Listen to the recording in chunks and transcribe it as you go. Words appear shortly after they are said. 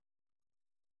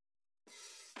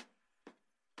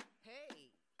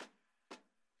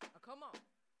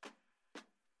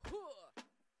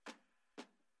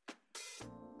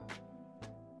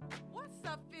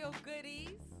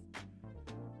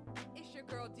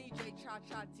DJ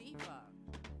Cha-Cha Diva.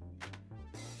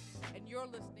 And you're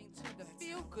listening to the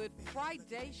Feel Good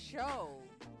Friday Show.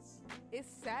 It's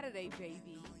Saturday,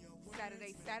 baby.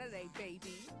 Saturday,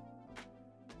 baby.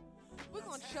 We're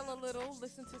going to chill a little,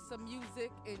 listen to some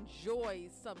music, enjoy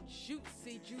some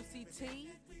juicy tea,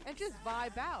 and just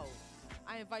vibe out.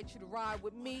 I invite you to ride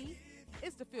with me.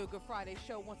 It's the Feel Good Friday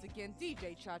Show. Once again,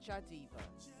 DJ Cha-Cha Diva.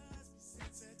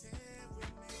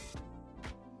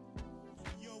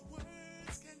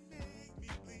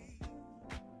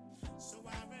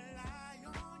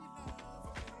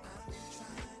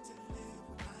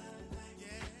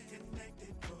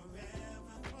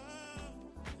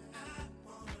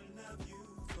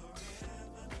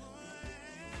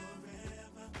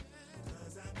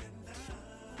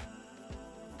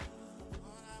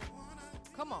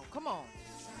 Come on.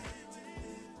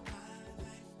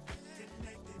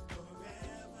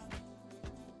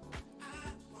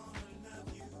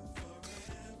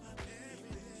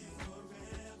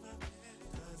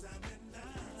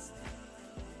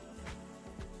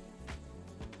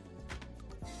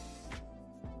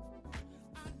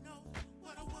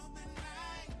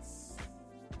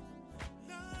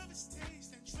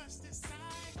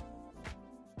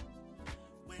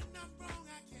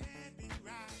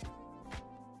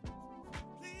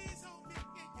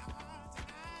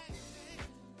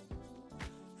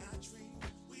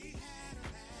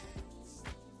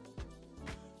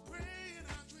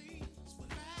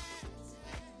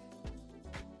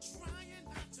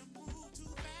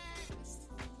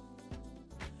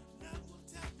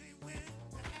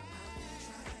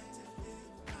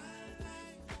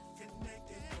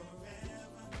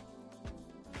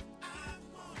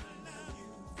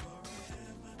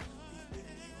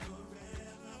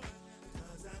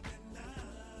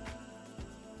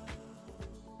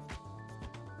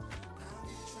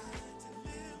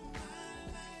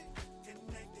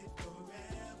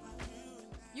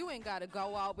 You ain't gotta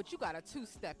go out, but you got a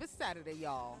two-step. It's Saturday,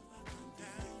 y'all.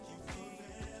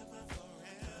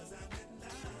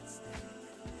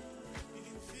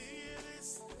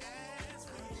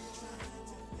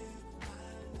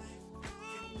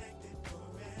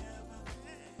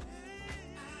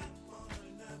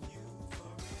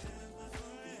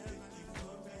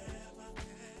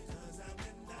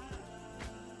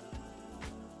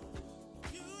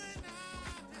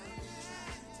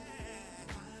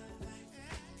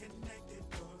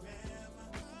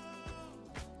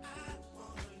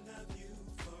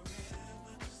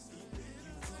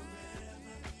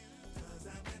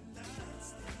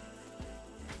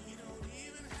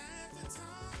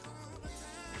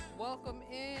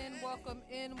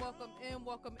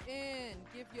 Welcome in.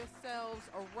 Give yourselves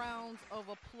a round of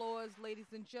applause, ladies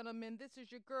and gentlemen. This is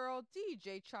your girl,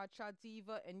 DJ Cha-Cha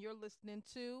Diva, and you're listening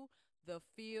to the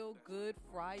Feel Good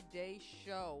Friday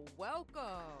Show.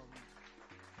 Welcome.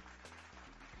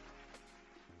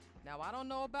 Now, I don't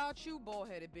know about you,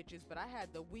 bald-headed bitches, but I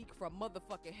had the week from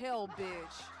motherfucking hell,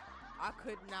 bitch. I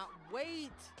could not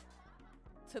wait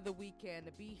to the weekend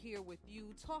to be here with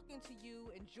you, talking to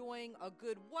you, enjoying a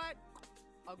good what?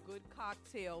 A good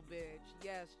cocktail, bitch.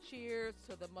 Yes, cheers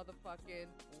to the motherfucking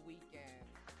weekend.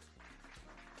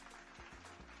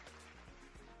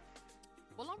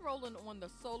 Well, I'm rolling on the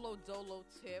solo dolo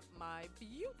tip. My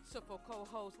beautiful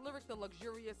co-host, Lyric the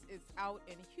Luxurious, is out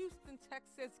in Houston,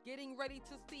 Texas, getting ready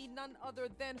to see none other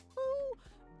than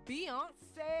who?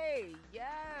 Beyonce.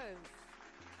 Yes.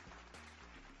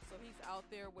 So he's out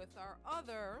there with our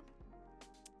other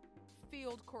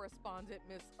field correspondent,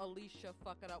 Miss Alicia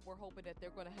Fuck It Up. We're hoping that they're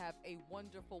going to have a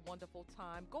wonderful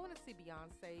time going to see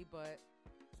Beyonce, but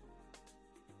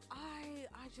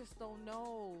I just don't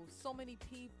know. So many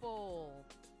people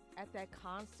at that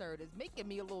concert is making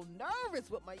me a little nervous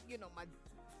with my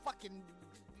fucking,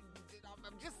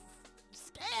 I'm just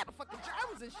scared of fucking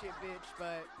germs and shit, bitch,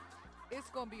 but it's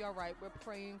going to be all right. We're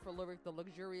praying for Lyric the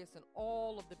Luxurious and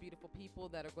all of the beautiful people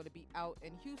that are going to be out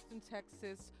in Houston,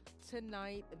 Texas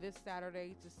tonight, this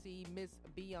Saturday, to see Miss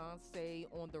Beyonce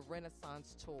on the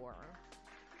Renaissance Tour.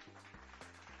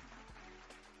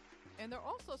 And they're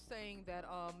also saying that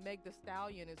Meg Thee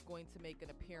Stallion is going to make an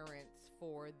appearance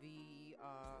for the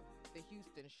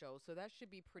Houston show. So that should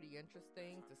be pretty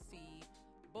interesting to see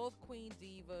both Queen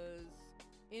Divas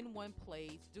in one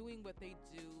place, doing what they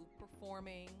do,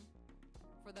 performing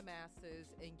for the masses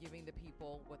and giving the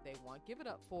people what they want. Give it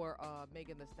up for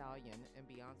Megan Thee Stallion and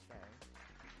Beyonce.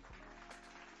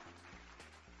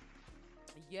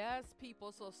 Yes,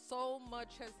 people. So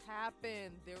much has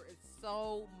happened. There is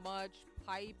so much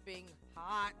piping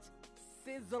hot,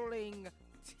 sizzling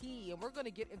tea. And we're going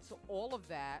to get into all of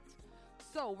that.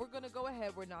 So we're going to go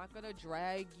ahead. We're not going to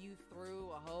drag you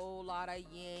through a whole lot of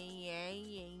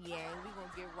yang. We're going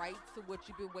to get right to what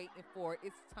you've been waiting for.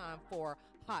 It's time for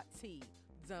Hot Tea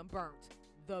Done Burnt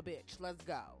the Bitch. Let's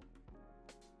go.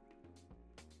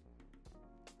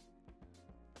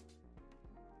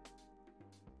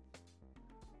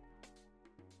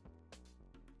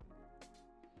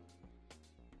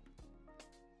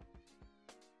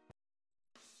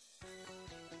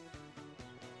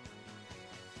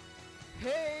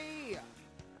 Hey!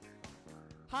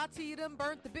 Hot tea done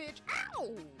burnt the bitch.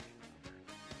 Ow!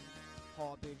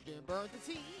 Hot bitch done burnt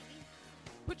the tea.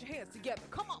 Put your hands together.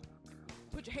 Come on.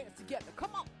 Put your hands together.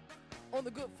 Come on. On the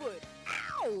good foot.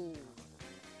 Ow!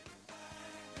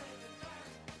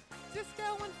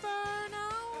 Disco Inferno.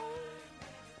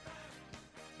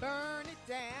 Burn it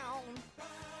down.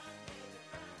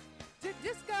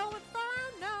 Disco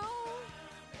Inferno.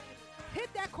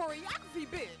 Hit that choreography,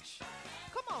 bitch.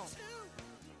 Come on.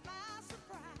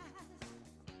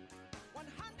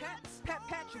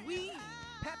 Pat your weed.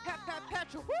 Pat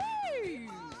your weed.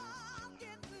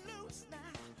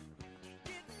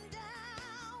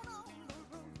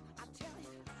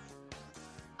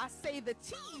 I say the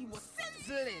tea was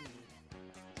sizzling.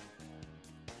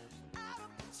 Out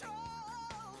of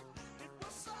control. It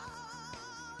was so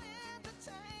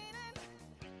entertaining.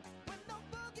 When the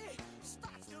boogie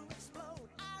starts to explode,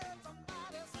 I heard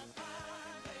somebody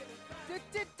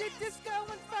say, Disco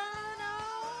Inferno.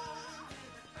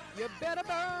 You better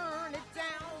burn it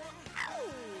down. Ow!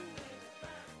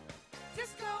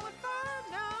 Disco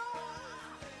Inferno.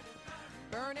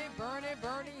 Burn it,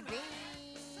 ding.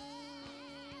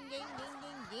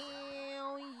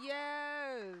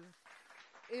 Yes.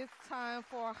 It's time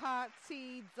for Hot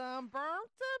Tea Done Burnt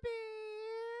the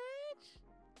Bitch.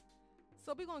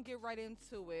 So we're going to get right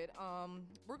into it.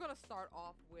 We're going to start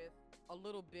off with a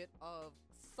little bit of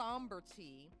somber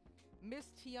tea. Miss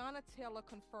Teyana Taylor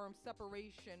confirmed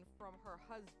separation from her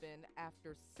husband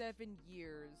after 7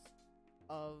 years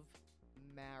of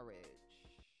marriage.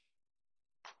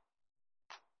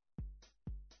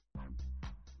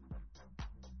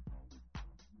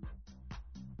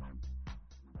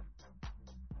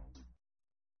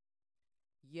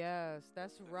 Yes,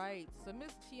 that's right. So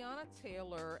Miss Teyana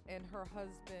Taylor and her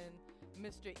husband,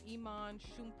 Mr. Iman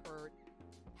Shumpert,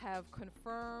 have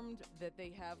confirmed that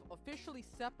they have officially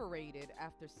separated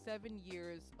after 7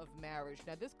 years of marriage.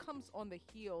 Now, this comes on the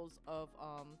heels of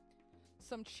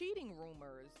some cheating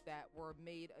rumors that were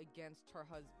made against her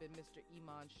husband, Mr.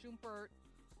 Iman Shumpert.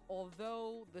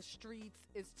 Although the streets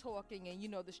is talking, and you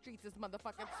know the streets is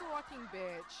motherfucking talking,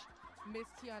 bitch. Miss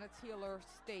Teyana Taylor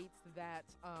states that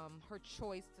her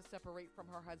choice to separate from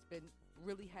her husband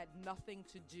really had nothing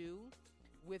to do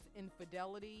with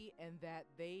infidelity, and that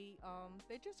they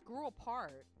just grew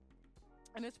apart.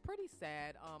 And it's pretty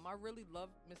sad. I really love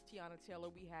Miss Teyana Taylor.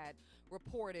 We had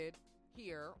reported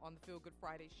here on the Feel Good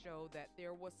Friday show that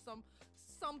there was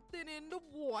something in the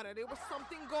water. There was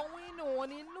something going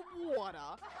on in the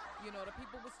water. You know, the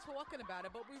people was talking about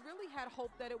it, but we really had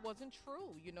hope that it wasn't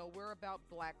true. You know, we're about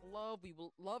black love. We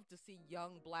will love to see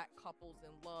young black couples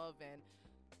in love, and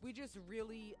we just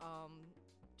really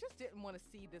just didn't want to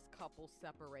see this couple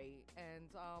separate. And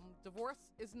divorce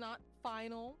is not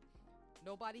final.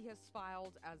 Nobody has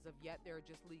filed as of yet. They're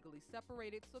just legally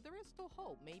separated. So there is still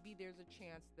hope. Maybe there's a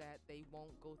chance that they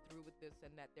won't go through with this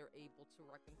and that they're able to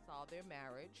reconcile their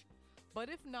marriage. But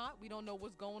if not, we don't know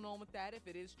what's going on with that. If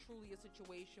it is truly a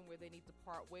situation where they need to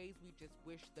part ways, we just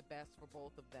wish the best for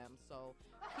both of them. So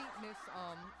keep Miss,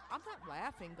 I'm not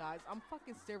laughing, guys. I'm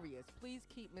fucking serious. Please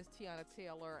keep Miss Teyana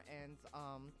Taylor and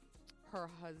her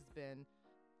husband,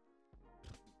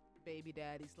 baby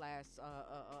daddy slash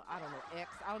I don't know, ex.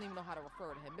 I don't even know how to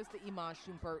refer to him. Mr. Iman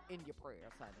Shumpert, in your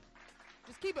prayers, honey.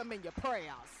 Just keep him in your prayers.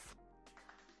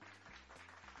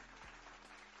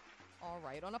 All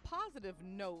right. On a positive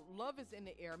note, love is in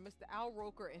the air. Mr. Al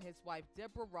Roker and his wife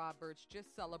Deborah Roberts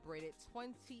just celebrated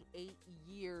 28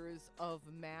 years of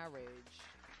marriage.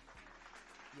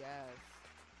 Yes,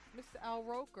 Mr. Al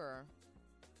Roker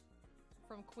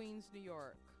from Queens, New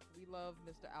York. We love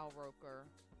Mr. Al Roker.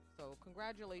 So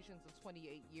congratulations on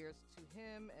 28 years to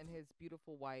him and his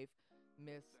beautiful wife,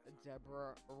 Miss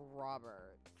Deborah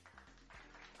Roberts.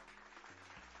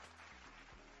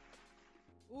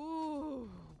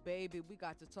 Ooh, baby, we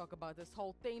got to talk about this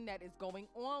whole thing that is going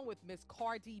on with Miss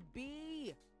Cardi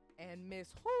B and Miss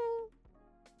who?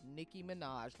 Nicki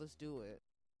Minaj. Let's do it.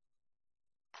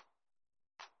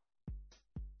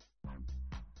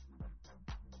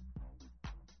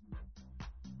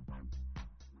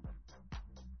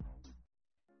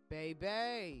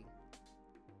 Baby,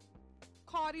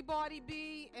 Cardi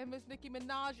B and Miss Nicki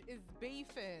Minaj is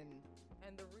beefing.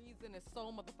 And the reason is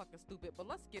so motherfucking stupid. But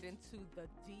let's get into the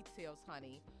details,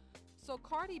 honey. So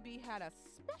Cardi B had a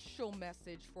special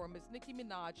message for Miss Nicki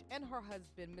Minaj and her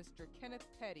husband, Mr. Kenneth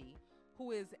Petty,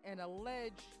 who is an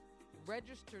alleged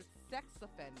registered sex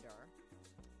offender.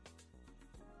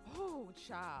 Oh,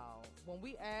 child. When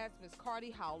we asked Miss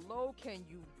Cardi, how low can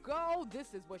you go?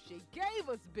 This is what she gave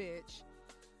us, bitch.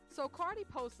 So Cardi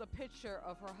posts a picture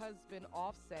of her husband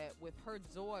Offset with her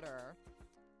daughter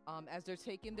as they're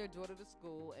taking their daughter to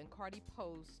school. And Cardi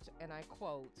posts, and I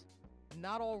quote,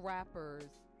 "Not all rappers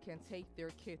can take their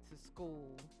kid to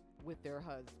school with their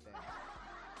husband."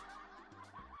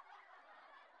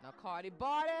 Now, Cardi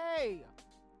Body,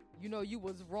 you know you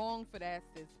was wrong for that,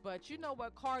 sis. But you know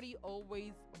what? Cardi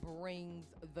always brings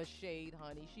the shade,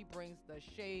 honey. She brings the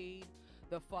shade,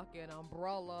 the fucking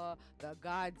umbrella, the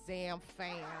goddamn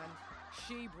fan.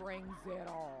 She brings it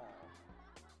all.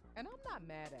 And I'm not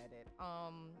mad at it.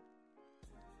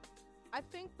 I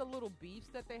think the little beefs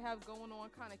that they have going on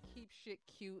kind of keeps shit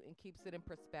cute and keeps it in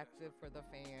perspective for the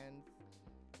fans.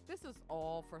 This is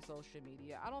all for social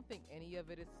media. I don't think any of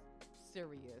it is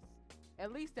serious.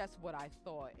 At least that's what I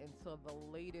thought until the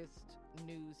latest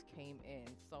news came in.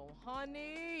 So,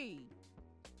 honey,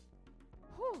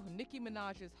 Nicki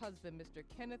Minaj's husband, Mr.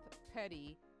 Kenneth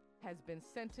Petty, has been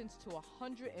sentenced to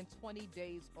 120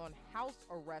 days on house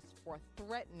arrest for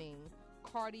threatening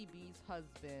Cardi B's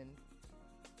husband,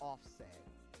 Offset.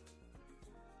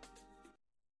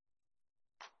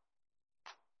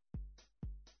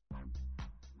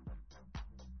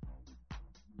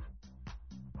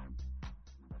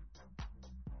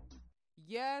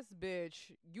 Yes,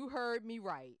 bitch, you heard me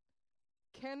right.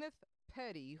 Kenneth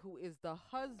Petty, who is the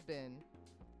husband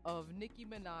of Nicki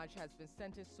Minaj, has been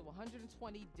sentenced to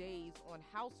 120 days on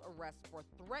house arrest for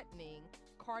threatening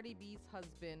Cardi B's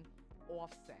husband,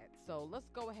 Offset. So let's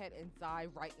go ahead and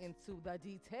dive right into the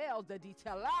details, the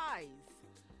details.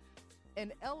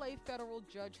 An LA federal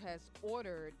judge has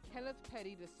ordered Kenneth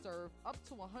Petty to serve up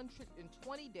to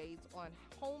 120 days on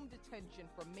home detention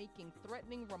for making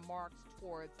threatening remarks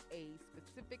towards a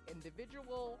specific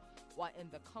individual while in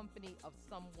the company of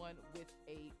someone with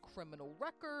a criminal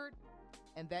record.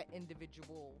 And that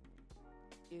individual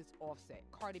is Offset,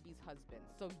 Cardi B's husband.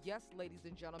 So yes, ladies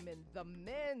and gentlemen, the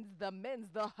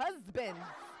husbands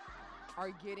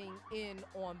are getting in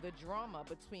on the drama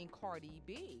between Cardi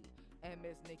B and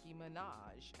Miss Nicki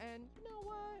Minaj. And you know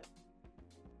what?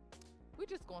 We're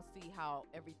just gonna see how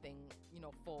everything,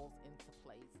 falls into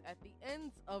place. At the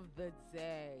end of the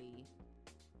day,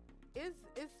 is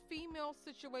female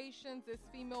situations, is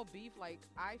female beef, like,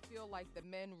 I feel like the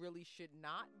men really should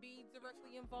not be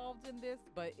directly involved in this,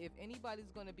 but if anybody's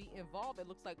going to be involved, it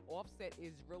looks like Offset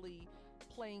is really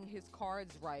playing his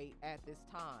cards right at this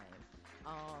time.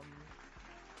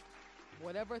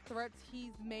 Whatever threats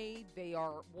he's made, they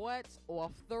are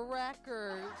off the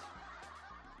record.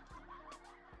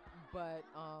 But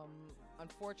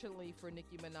unfortunately for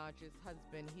Nicki Minaj's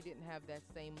husband, he didn't have that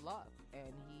same luck,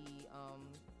 and he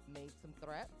made some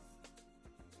threats.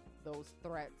 Those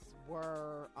threats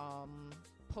were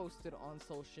posted on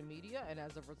social media, and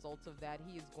as a result of that,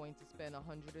 he is going to spend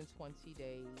 120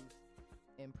 days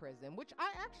in prison, which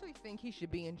I actually think he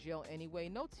should be in jail anyway.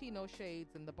 No tea, no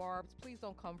shades, and the Barbs, please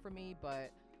don't come for me,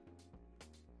 but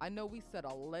I know we said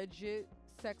alleged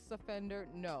sex offender.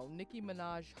 No, Nicki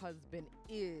Minaj's husband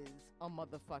is a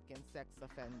motherfucking sex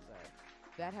offender.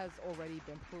 That has already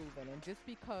been proven, and just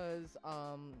because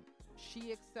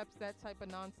she accepts that type of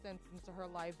nonsense into her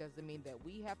life doesn't mean that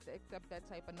we have to accept that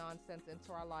type of nonsense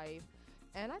into our life.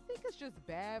 And I think it's just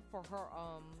bad for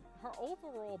her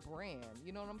overall brand.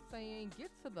 You know what I'm saying? Get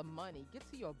to the money, get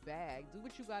to your bag, do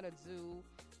what you gotta do,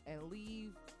 and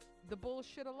leave the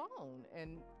bullshit alone.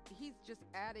 And he's just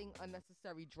adding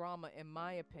unnecessary drama, in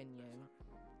my opinion,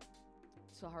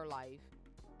 to her life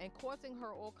and causing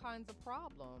her all kinds of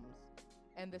problems.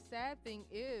 And the sad thing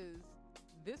is,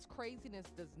 this craziness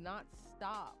does not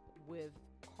stop with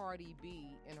Cardi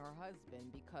B and her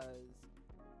husband, because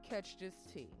catch this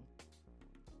tea.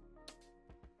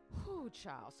 Whew,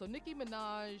 child. So Nicki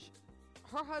Minaj,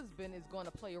 her husband is going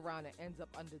to play around and ends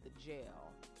up under the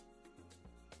jail.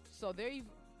 So they've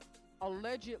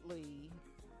allegedly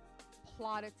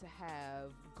plotted to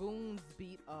have goons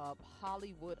beat up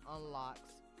Hollywood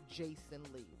Unlocks Jason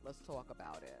Lee. Let's talk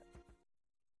about it.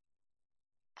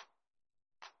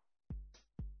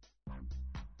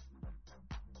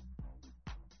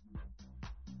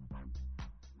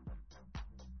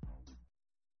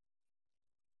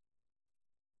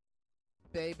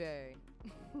 Baby.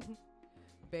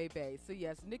 Baby. So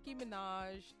yes, Nicki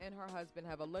Minaj and her husband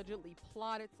have allegedly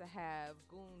plotted to have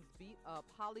goons beat up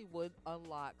Hollywood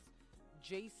Unlocks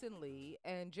Jason Lee,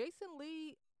 and Jason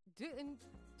Lee didn't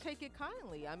take it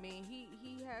kindly. I mean, he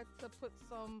had to put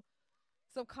some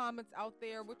comments out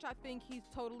there, which I think he's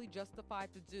totally justified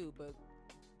to do, but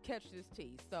catch this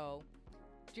tea. So,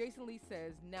 Jason Lee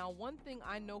says, "Now, one thing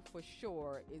I know for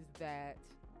sure is that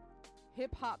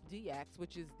Hip Hop DX,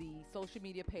 which is the social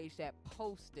media page that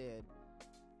posted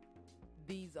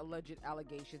these alleged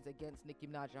allegations against Nicki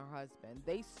Minaj and her husband,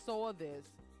 they saw this,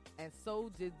 and so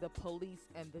did the police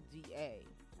and the DA.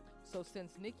 So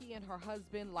since Nicki and her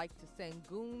husband like to send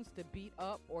goons to beat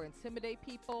up or intimidate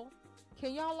people,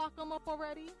 can y'all lock them up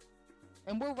already?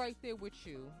 And we're right there with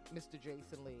you, Mr.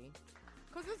 Jason Lee.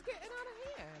 Because it's getting out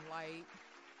of hand. Like,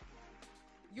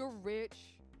 you're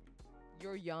rich,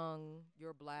 you're young,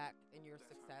 you're black, and you're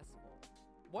successful.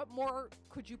 What more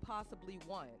could you possibly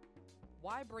want?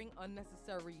 Why bring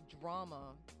unnecessary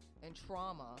drama and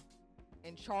trauma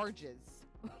and charges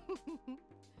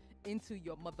into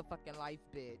your motherfucking life,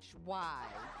 bitch? Why?"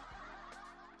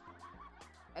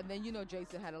 And then,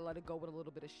 Jason had to let it go with a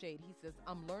little bit of shade. He says,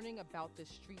 "I'm learning about this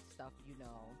street stuff,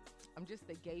 I'm just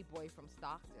a gay boy from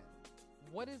Stockton.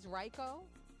 What is Ryko?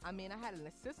 I mean, I had an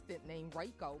assistant named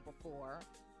Ryko before,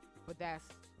 but that's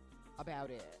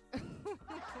about it."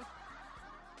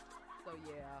 So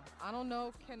yeah, I don't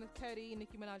know, Kenneth Petty,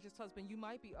 Nicki Minaj's husband, you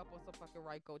might be up on some fucking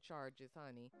Ryko charges,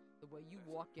 honey. The way you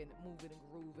walking, moving and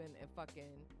grooving and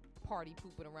fucking party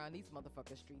pooping around these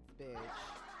motherfucking streets, bitch.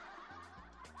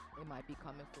 It might be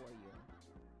coming for you.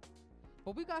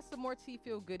 But we got some more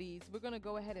T-Feel goodies. We're going to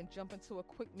go ahead and jump into a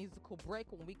quick musical break.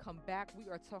 When we come back, we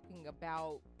are talking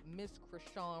about Miss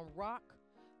Krishan Rock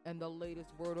and the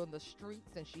latest word on the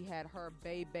streets, and she had her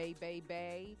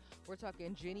bae. We're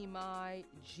talking Jenny Mai,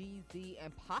 Jeezy,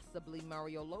 and possibly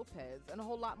Mario Lopez, and a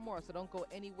whole lot more. So don't go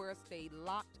anywhere. Stay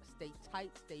locked, stay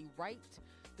tight, stay right.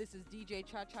 This is DJ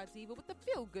Cha Cha Diva with the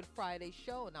Feel Good Friday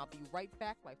show, and I'll be right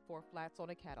back like four flats on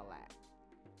a Cadillac.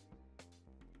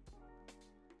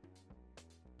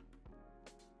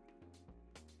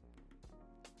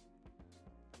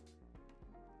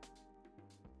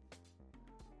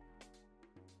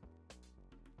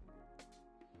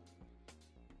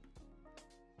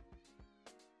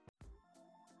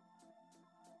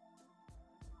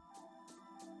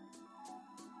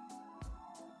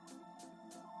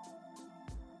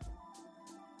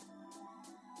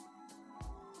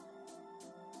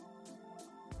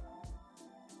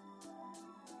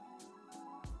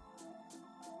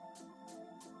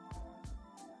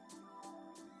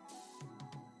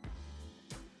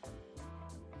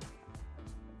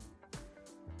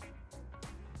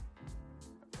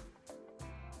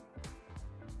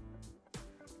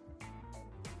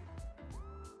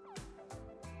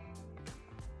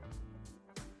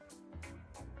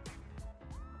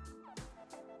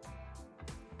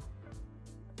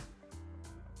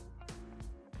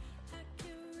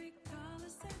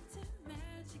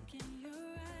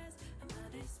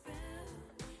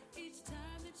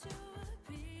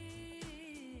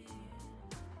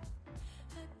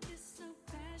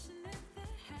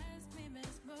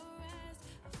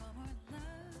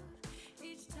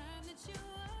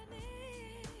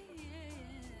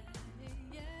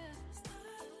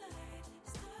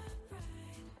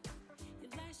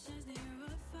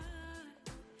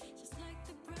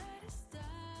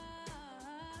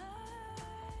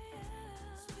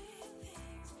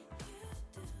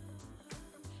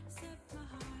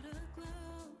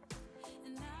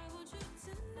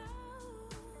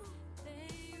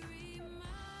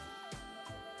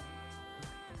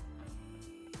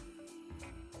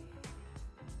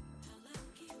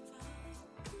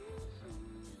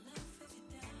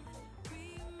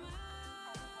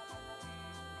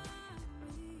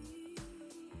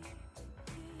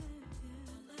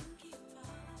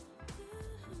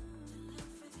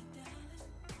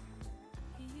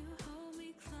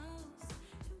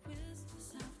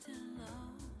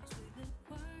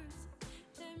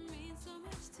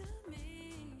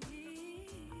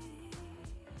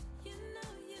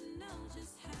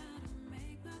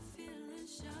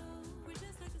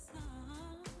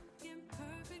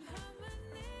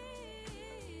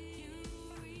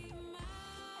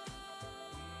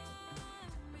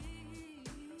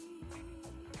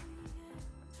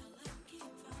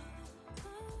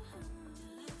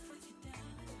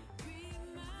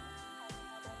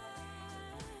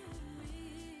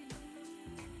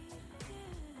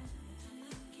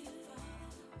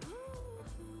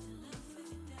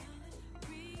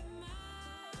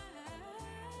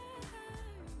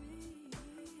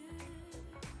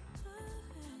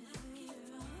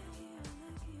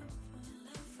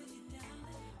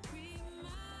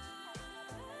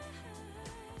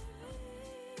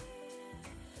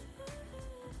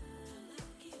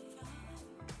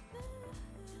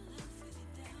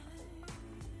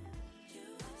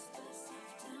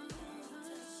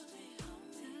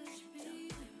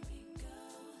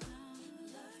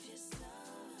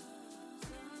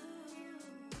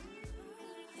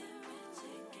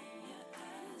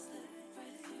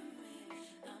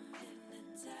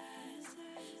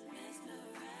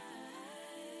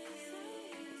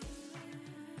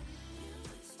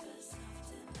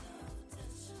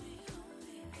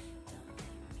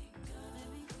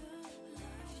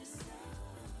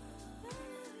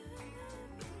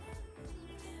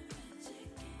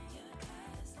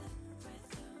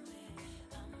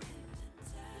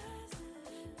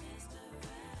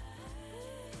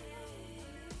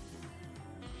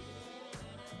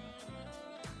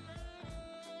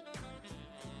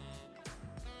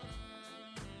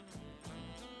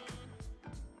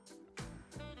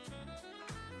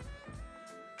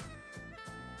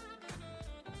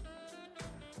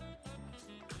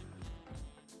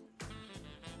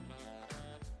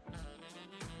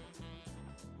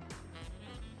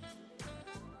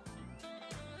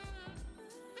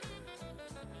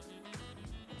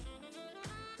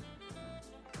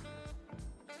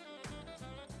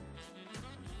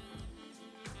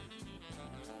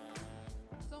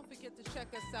 check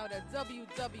us out at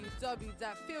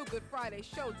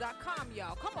www.feelgoodfridayshow.com,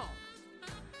 y'all. Come on.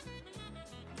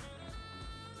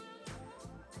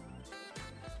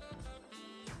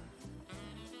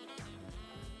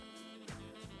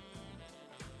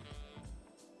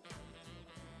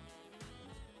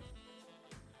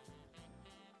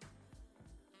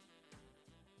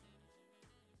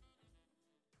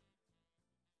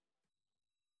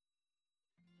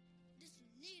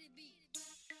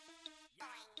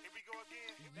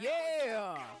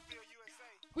 Yeah.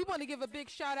 We want to give a big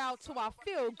shout out to our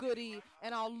feel goodie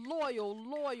and our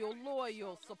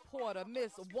loyal supporter,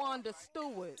 Miss Wanda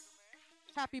Stewart.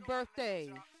 Happy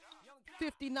birthday.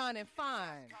 59 and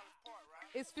fine.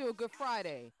 It's Feel Good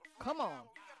Friday. Come on.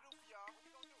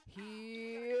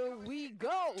 Here we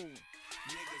go.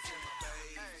 Niggas in my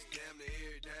face, damn near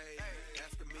every day.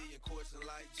 Ask a million questions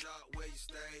like Jock, where you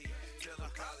stay? Tell them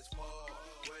College Park,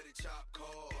 where the chop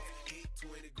cars. Hit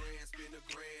 20 grand, spend a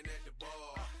grand at the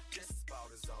bar. Just about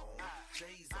his own.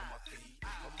 J's on my feet,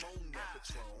 I'm on that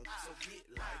Patron, so get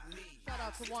like me. Shout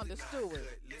out to Wanda Stewart.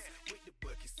 With the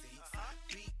bucket seats,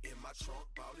 beat in my trunk,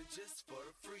 bought it just for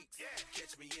the freaks.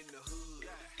 Catch me in the hood,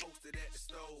 posted at the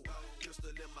stove.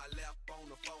 Pistol in my lap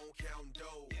on the phone, counting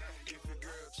dough. If a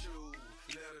girl chew,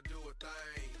 let her do a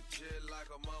thing. Just like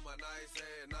a mama, nice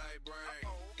ass night brain.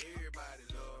 Everybody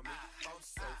love me, I'm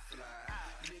so fly.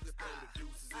 Niggas throw the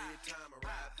deuces every time I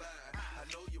ride by. I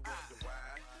know you wonder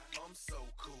why, I'm so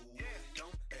cool.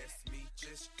 Don't ask me,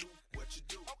 just do what you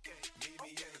do. Meet me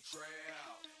in the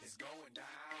trail, it's going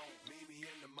down. Meet me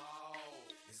in the mall,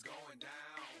 it's going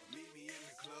down. Meet me in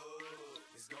the club,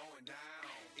 it's going down.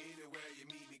 Anywhere you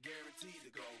meet me, guaranteed to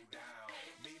go down.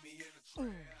 Meet me in the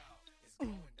trail, it's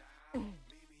going down. Meet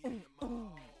me in the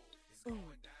mall, it's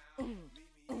going down. Meet me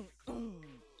in the club,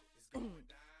 it's going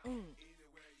down.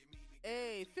 Anywhere you meet me.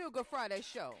 Hey, Feel Good Friday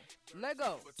show. Let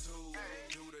go. Number two,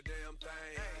 do the damn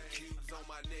thing. Cubes on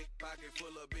my neck, pocket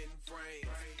full of bin frames.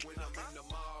 When I'm in the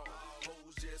mall,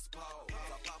 hoes just pause.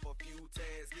 I pop a few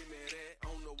tags, give me that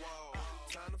on the wall.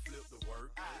 Time to flip the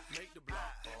work, make the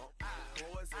block bump.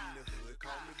 Boys in the hood,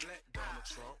 call me Black Donald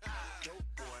Trump. Dope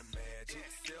boy magic,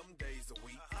 7 days a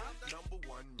week. Number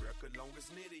one record, longest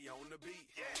nitty on the beat.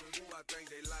 Who I think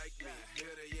they like me,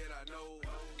 better yet I know.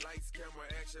 Lights, camera,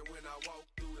 action when I walk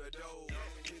through the door.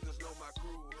 Niggas know my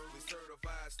crew, we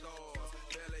certified stars.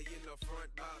 Belly in the front,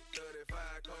 about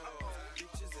 35 cars.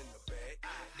 Bitches in the back,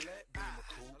 black beamer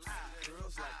coops.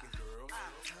 Girls liking girls,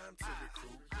 time to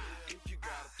recruit. If you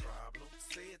got a problem,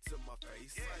 say it to my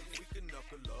face. We can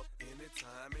knuckle up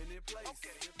anytime, any place.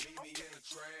 Meet me in the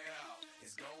trail,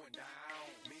 it's going down.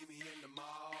 Meet me in the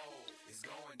mall, it's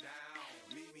going down.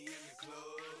 Meet me in the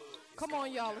club. Come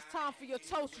on, y'all. It's time for your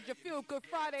toast with your Feel Good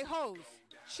Friday host.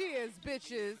 Cheers,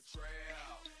 bitches.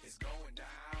 Trail, it's going down.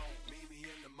 Meet me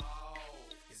in the mall,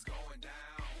 it's going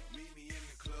down. Meet me in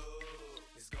the club,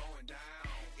 it's going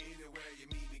down. Anywhere you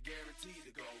meet me, guaranteed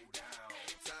to go down.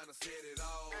 Time to set it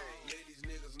all. Let these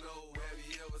niggas know. Have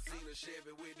you ever seen a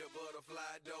Chevy with the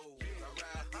butterfly door? I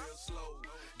ride real slow,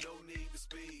 no need to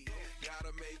speed.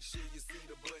 Gotta make sure you see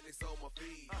the buttons on my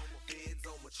feet. Feds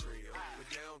on my trail,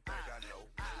 but they don't think I know.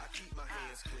 I keep my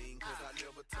hands clean, cause I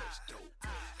never touch dope.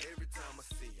 Every time I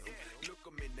see them, look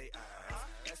them in their eyes.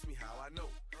 Ask me how I know,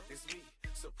 it's me,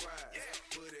 surprise.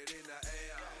 Put it in the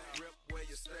air, rip where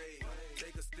you stay.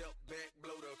 Take a step back,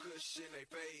 blow the cushion they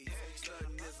face.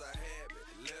 Stunting is a habit,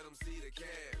 let them see the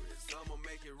carrots. I'ma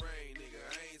make it rain, nigga,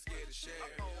 I ain't scared to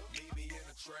share. Meet me in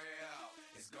the trail,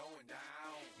 it's going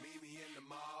down. Meet me in the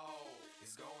mall,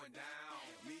 it's going down.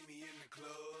 Meet me in the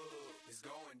club, it's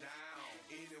going down.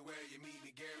 Anywhere you meet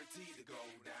me, guaranteed to go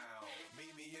down.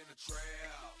 Meet me in the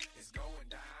trail, it's going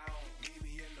down. Meet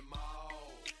me in the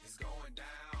mall, it's going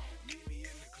down. Meet me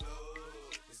in the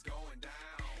club, it's going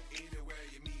down. Anywhere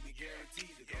you meet me,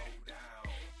 guaranteed to go down.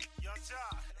 Young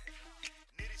Jock,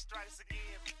 Nitty strikes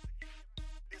again.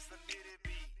 This a Nitty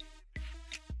beat.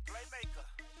 Playmaker.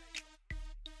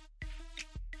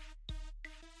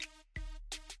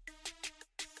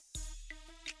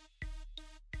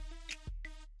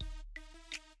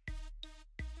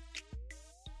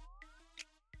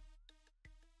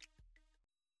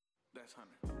 That's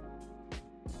Hunter.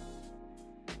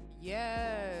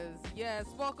 Yes.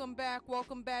 Welcome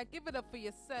back. Give it up for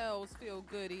yourselves, Feel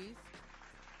Goodies.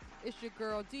 It's your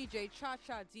girl, DJ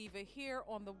Cha-Cha Diva, here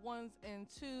on the ones and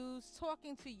twos,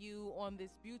 talking to you on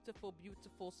this beautiful,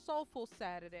 soulful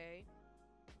Saturday.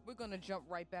 We're going to jump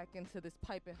right back into this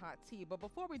piping hot tea. But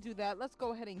before we do that, let's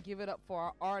go ahead and give it up for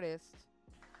our artist.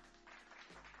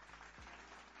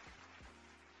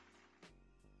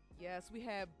 Yes, we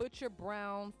had Butcher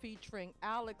Brown featuring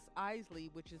Alex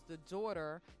Isley, which is the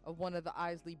daughter of one of the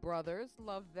Isley brothers.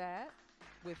 Love that.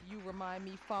 With You Remind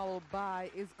Me, followed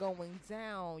by It's Going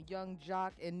Down, Young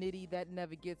Jock and Nitty, That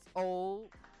Never Gets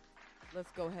Old.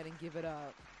 Let's go ahead and give it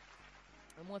up.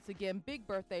 And once again, big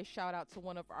birthday shout out to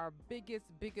one of our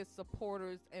biggest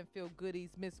supporters and feel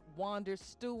goodies, Miss Wanda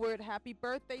Stewart. Happy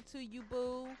birthday to you,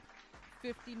 boo.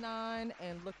 59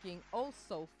 and looking oh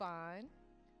so fine.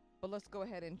 But let's go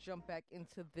ahead and jump back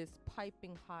into this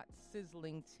piping hot,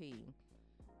 sizzling tea.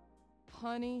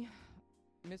 Honey,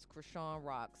 Miss Chrisean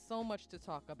Rock. So much to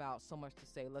talk about, so much to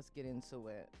say. Let's get into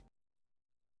it.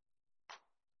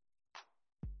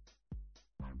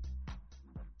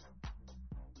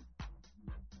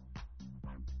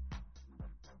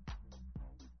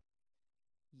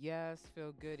 Yes,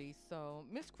 feel goody. So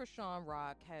Miss Chrisean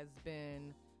Rock has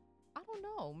been, I don't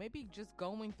know, maybe just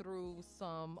going through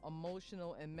some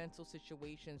emotional and mental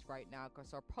situations right now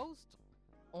because her posts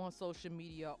on social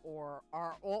media are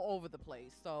all over the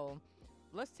place. So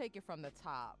let's take it from the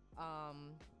top.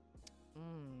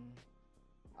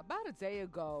 About a day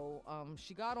ago,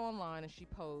 she got online and she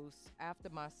posts, after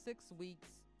my 6 weeks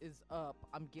is up,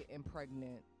 I'm getting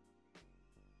pregnant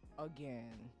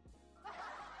again.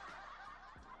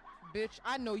 Bitch,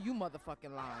 I know you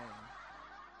motherfucking lying.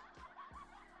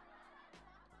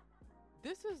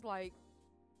 This is like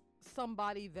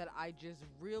somebody that I just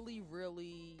really,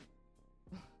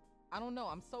 I don't know.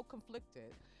 I'm so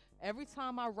conflicted. Every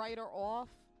time I write her off,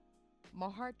 my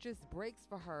heart just breaks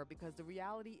for her because the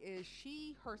reality is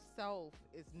she herself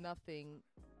is nothing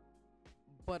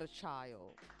but a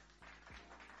child.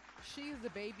 She is a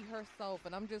baby herself,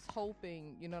 and I'm just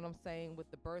hoping, you know what I'm saying, with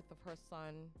the birth of her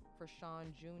son,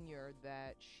 Chrisean Jr.,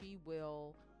 that she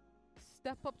will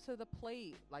step up to the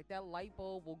plate. Like that light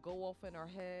bulb will go off in her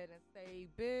head and say,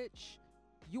 bitch,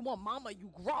 you want mama, you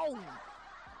grown.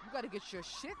 You got to get your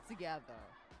shit together.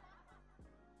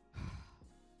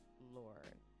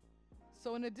 Lord.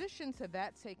 So in addition to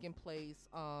that taking place,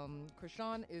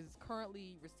 Chrisean is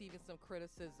currently receiving some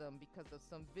criticism because of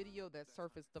some video that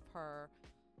surfaced of her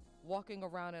walking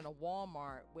around in a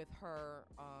Walmart with her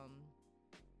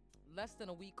less than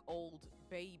a week old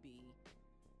baby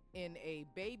in a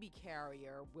baby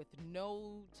carrier with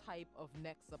no type of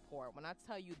neck support. When I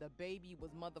tell you the baby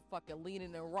was motherfucking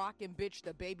leaning and rocking, bitch,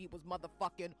 the baby was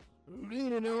motherfucking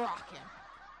leaning and rocking.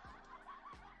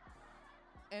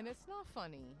 And it's not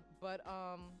funny, but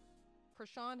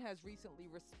Chrisean has recently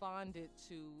responded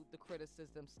to the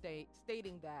criticism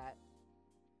stating that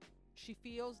she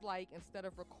feels like instead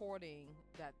of recording,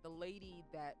 that the lady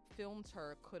that filmed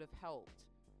her could have helped.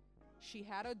 She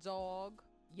had a dog.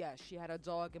 Yes, she had a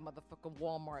dog in motherfucking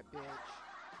Walmart,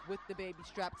 bitch, with the baby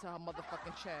strapped to her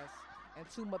motherfucking chest and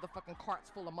 2 motherfucking carts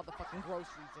full of motherfucking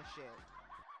groceries and shit.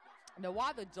 Now,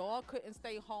 why the dog couldn't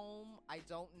stay home, I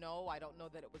don't know. I don't know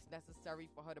that it was necessary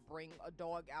for her to bring a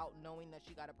dog out knowing that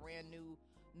she got a brand new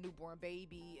newborn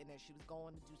baby and that she was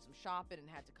going to do some shopping and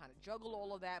had to kind of juggle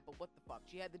all of that. But what the fuck?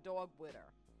 She had the dog with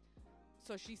her.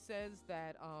 So she says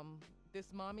that this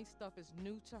mommy stuff is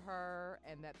new to her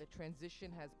and that the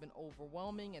transition has been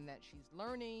overwhelming and that she's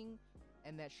learning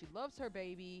and that she loves her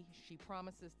baby. She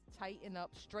promises to tighten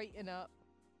up, straighten up.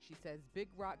 She says, Big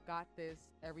Rock got this.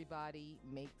 Everybody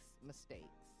makes mistakes.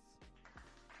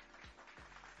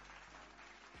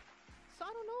 So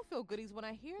I don't know, feel goodies. When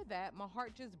I hear that, my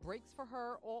heart just breaks for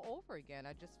her all over again.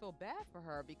 I just feel bad for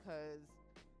her because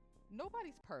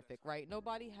nobody's perfect, right?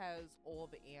 Nobody has all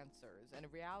the answers. And the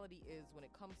reality is when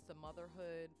it comes to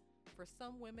motherhood, for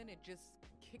some women, it just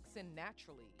kicks in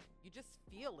naturally. You just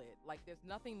feel it. Like there's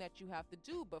nothing that you have to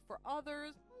do. But for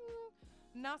others,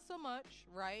 not so much,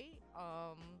 right?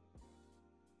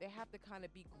 They have to kind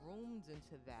of be groomed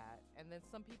into that. And then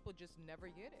some people just never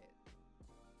get it.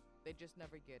 They just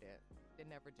never get it. They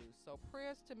never do. So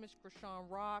prayers to Miss Chrisean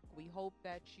Rock. We hope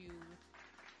that you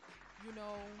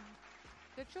know,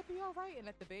 that you'll be all right and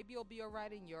that the baby will be all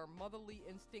right and your motherly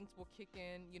instincts will kick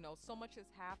in. You know, so much has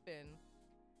happened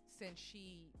since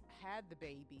she had the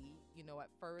baby. You know, at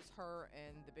first her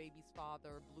and the baby's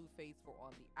father, Blueface, were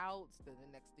on the outs. Then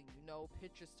the next thing you know,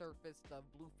 pictures surfaced of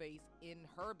Blueface in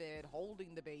her bed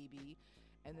holding the baby.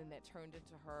 And then that turned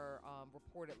into her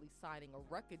reportedly signing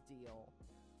a record deal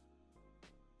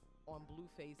on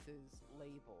Blueface's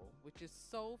label, which is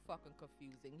so fucking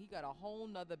confusing. He got a whole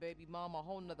nother baby mama, a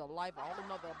whole nother life, a whole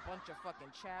nother bunch of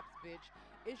fucking chaps, bitch.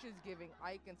 It's just giving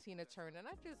Ike and Tina Turner. And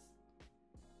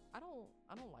I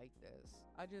don't like this.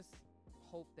 I just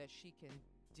hope that she can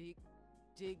dig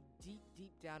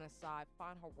deep down inside,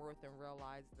 find her worth and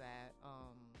realize that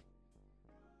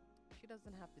She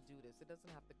doesn't have to do this. It doesn't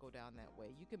have to go down that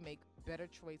way. You can make better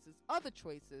choices, other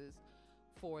choices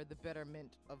for the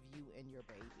betterment of you and your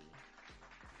baby.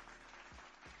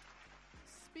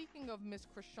 Speaking of Miss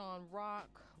Krishan Rock,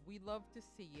 we love to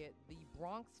see it. The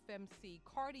Bronx Femc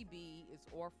Cardi B is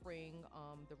offering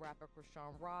the rapper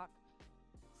Krishan Rock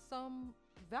some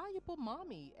valuable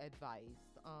mommy advice.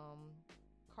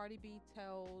 Cardi B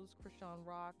tells Krishan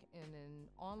Rock in an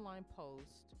online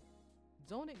post,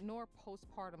 don't ignore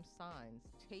postpartum signs.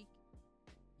 Take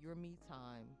your me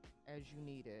time as you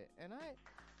need it. And I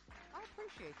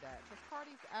appreciate that, because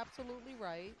Cardi's absolutely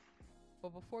right.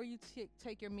 But before you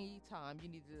take your me time, you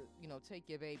need to, take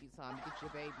your baby time to get your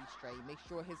baby straight. Make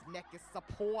sure his neck is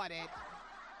supported.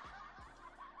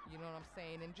 You know what I'm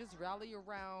saying? And just rally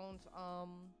around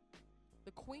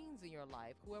the queens in your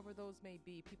life, whoever those may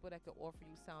be, people that can offer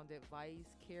you sound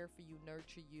advice, care for you,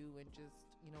 nurture you, and just,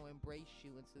 embrace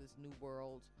you into this new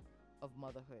world of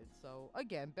motherhood. So,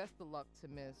 again, best of luck to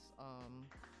Miss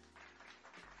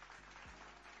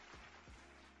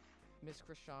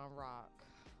Krishan Rock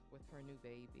with her new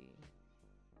baby.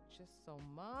 Just so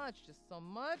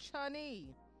much, honey.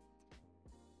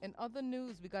 In other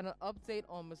news, we got an update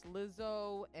on Miss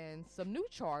Lizzo and some new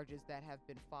charges that have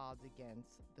been filed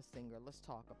against the singer. Let's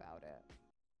talk about it.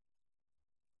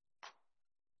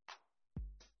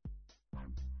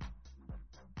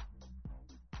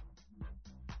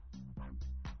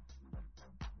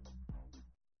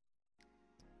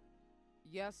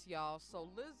 Yes, y'all. So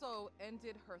Lizzo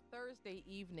ended her Thursday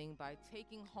evening by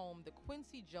taking home the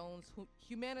Quincy Jones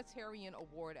Humanitarian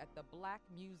Award at the Black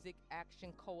Music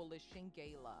Action Coalition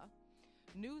Gala.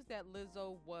 News that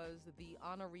Lizzo was the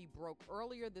honoree broke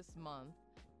earlier this month.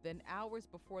 Then hours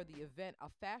before the event, a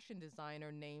fashion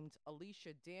designer named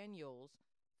Alicia Daniels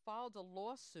filed a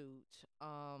lawsuit,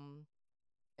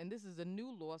 and this is a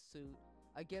new lawsuit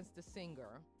against the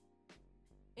singer.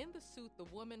 In the suit, the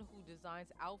woman who designs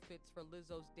outfits for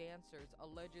Lizzo's dancers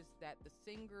alleges that the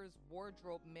singer's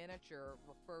wardrobe manager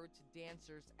referred to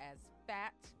dancers as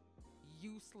fat,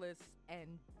 useless,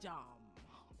 and dumb.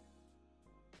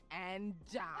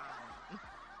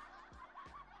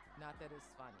 Not that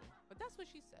it's funny, but that's what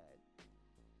she said.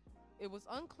 It was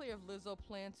unclear if Lizzo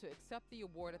planned to accept the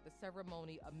award at the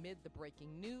ceremony amid the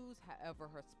breaking news. However,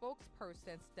 her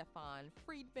spokesperson, Stefan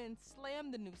Friedman,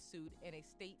 slammed the new suit in a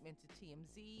statement to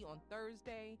TMZ on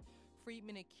Thursday.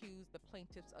 Friedman accused the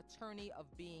plaintiff's attorney of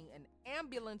being an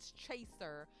ambulance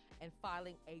chaser and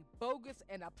filing a bogus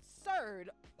and absurd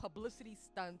publicity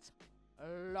stunt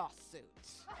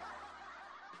lawsuit.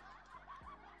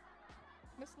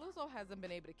 Miss Lizzo hasn't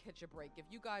been able to catch a break. If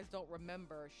you guys don't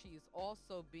remember, she's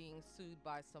also being sued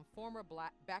by some former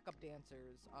black backup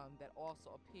dancers that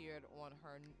also appeared on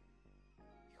her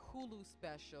Hulu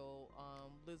special,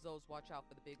 Lizzo's Watch Out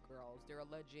for the Big Girls. They're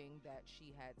alleging that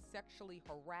she had sexually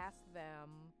harassed them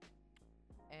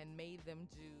and made them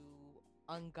do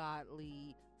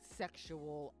ungodly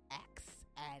sexual acts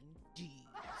and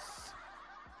deeds.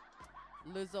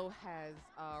 Lizzo has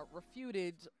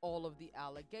refuted all of the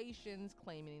allegations,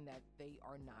 claiming that they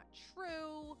are not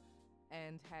true,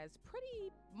 and has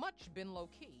pretty much been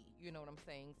low-key, you know what I'm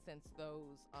saying, since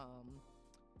those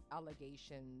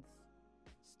allegations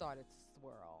started to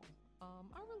swirl.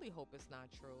 I really hope it's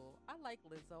not true. I like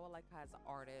Lizzo. I like her as an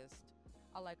artist.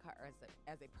 I like her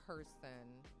as a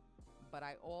person. But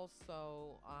I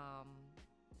also,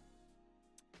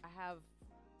 I have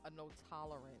a no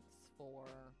tolerance for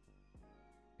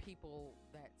people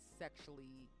that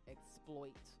sexually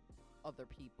exploit other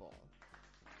people.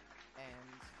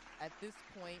 And at this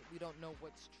point, we don't know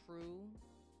what's true.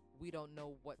 We don't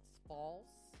know what's false.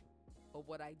 But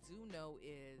what I do know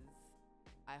is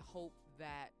I hope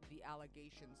that the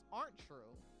allegations aren't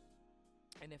true.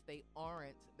 And if they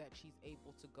aren't, that she's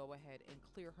able to go ahead and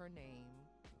clear her name,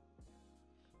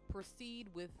 proceed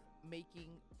with making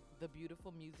the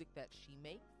beautiful music that she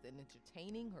makes and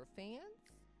entertaining her fans,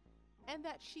 and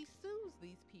that she sues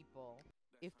these people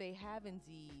if they have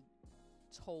indeed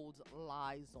told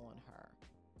lies on her,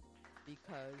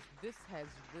 because this has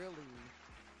really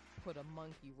put a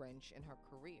monkey wrench in her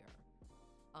career.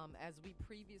 As we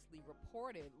previously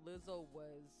reported, Lizzo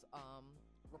was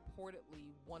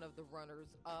reportedly one of the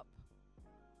runners-up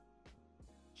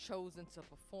chosen to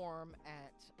perform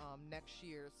at next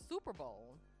year's Super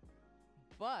Bowl,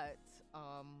 but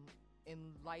in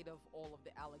light of all of the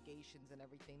allegations and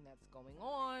everything that's going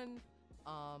on,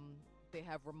 they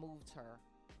have removed her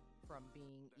from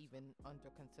being even under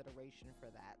consideration for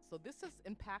that. So this has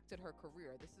impacted her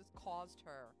career. This has caused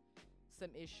her some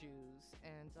issues,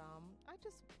 and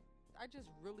I just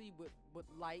really would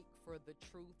like for the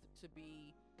truth to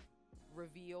be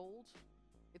revealed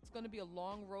it's going to be a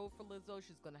long road for Lizzo.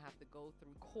 She's going to have to go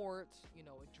through court,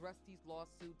 address these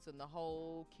lawsuits and the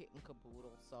whole kit and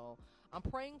caboodle. So I'm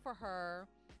praying for her.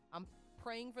 I'm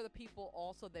praying for the people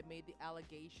also that made the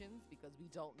allegations, because we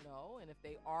don't know. And if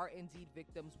they are indeed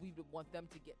victims, we would want them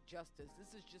to get justice.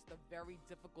 This is just a very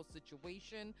difficult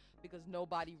situation because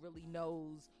nobody really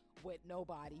knows what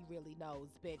nobody really knows,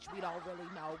 bitch. We don't really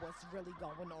know what's really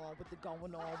going on with the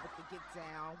get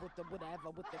down, with the whatever,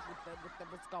 with the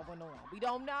what's going on. We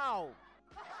don't know.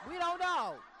 We don't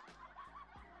know.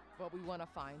 But we want to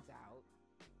find out.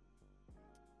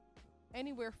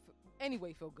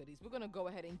 Anyway, Feel Goodies, we're going to go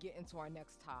ahead and get into our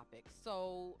next topic.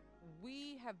 So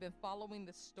we have been following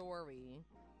the story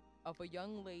of a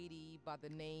young lady by the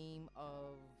name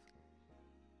of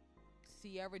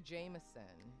Sierra Jameson,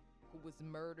 who was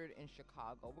murdered in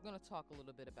Chicago. We're going to talk a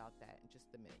little bit about that in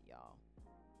just a minute, y'all.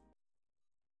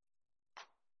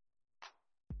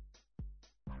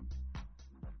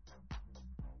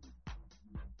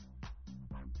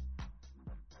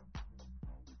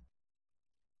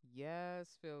 Yes,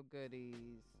 Feel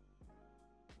Goodies.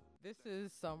 This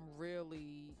is some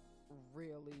really,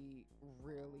 really,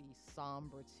 really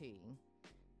somber tea.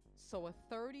 So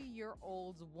a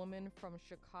 30-year-old woman from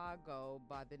Chicago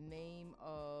by the name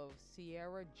of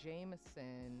Sierra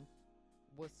Jameson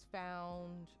was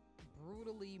found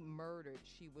brutally murdered.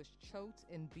 She was choked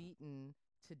and beaten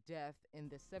to death in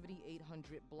the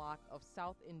 7800 block of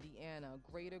South Indiana,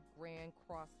 Greater Grand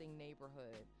Crossing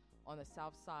neighborhood on the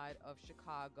south side of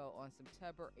Chicago on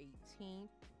September 18th.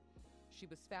 She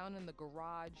was found in the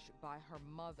garage by her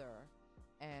mother,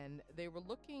 and they were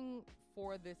looking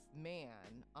for this man.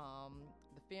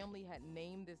 The family had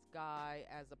named this guy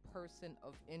as a person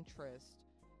of interest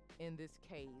in this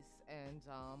case, and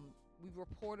we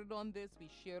reported on this. We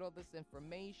shared all this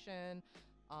information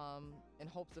in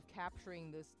hopes of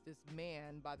capturing this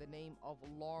man by the name of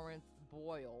Lawrence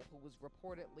Boyle, who was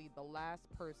reportedly the last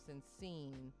person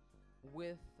seen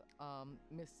with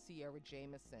Miss Sierra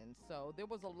Jameson. So there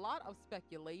was a lot of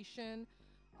speculation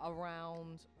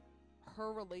around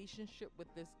her relationship with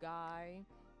this guy.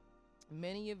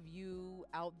 Many of you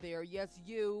out there, yes,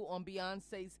 you on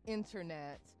Beyonce's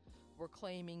internet, were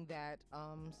claiming that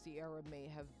Sierra may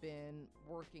have been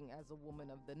working as a woman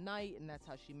of the night, and that's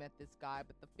how she met this guy.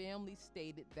 But the family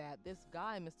stated that this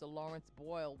guy, Mr. Lawrence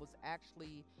Boyle, was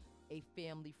actually a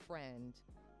family friend.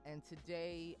 And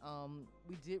today,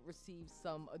 we did receive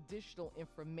some additional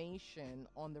information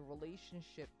on the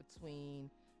relationship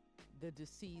between the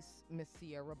deceased Miss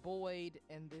Sierra Boyd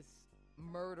and this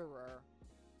murderer,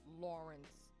 Lawrence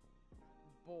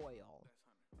Boyle.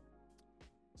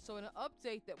 So in an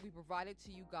update that we provided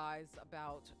to you guys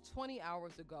about 20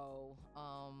 hours ago,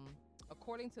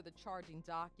 according to the charging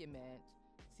document,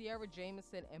 Sierra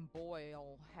Jameson and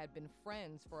Boyle had been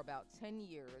friends for about 10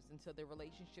 years until their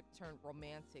relationship turned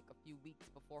romantic a few weeks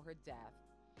before her death.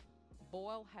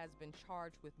 Boyle has been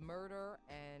charged with murder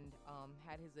and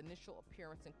had his initial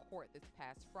appearance in court this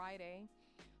past Friday.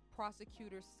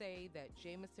 Prosecutors say that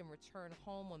Jameson returned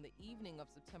home on the evening of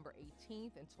September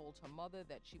 18th and told her mother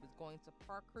that she was going to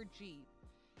park her Jeep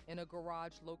in a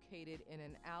garage located in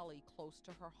an alley close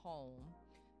to her home.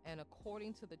 And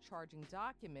according to the charging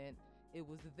document, it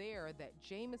was there that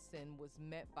Jameson was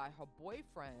met by her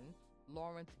boyfriend,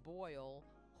 Lawrence Boyle,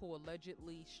 who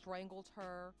allegedly strangled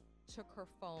her, took her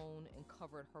phone, and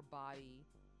covered her body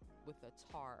with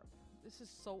a tarp. This is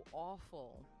so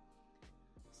awful.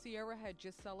 Sierra had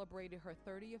just celebrated her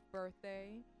 30th birthday.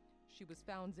 She was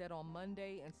found dead on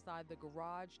Monday inside the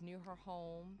garage near her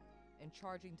home, and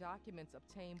charging documents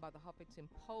obtained by the Huffington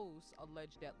Post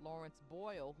allege that Lawrence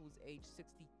Boyle, who's age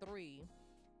 63,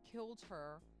 killed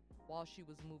her while she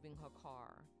was moving her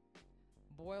car.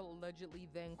 Boyle allegedly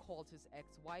then called his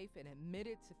ex-wife and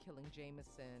admitted to killing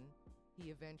Jameson. He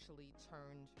eventually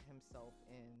turned himself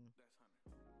in.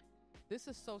 This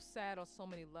is so sad on so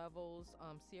many levels.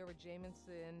 Sierra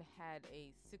Jameson had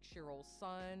a 6-year-old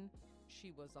son.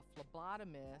 She was a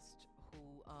phlebotomist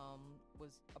who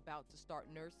was about to start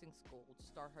nursing school, to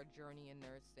start her journey in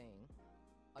nursing.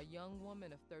 A young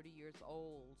woman of 30 years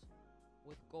old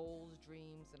with goals,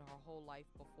 dreams, and her whole life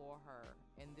before her.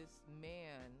 And this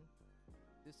man,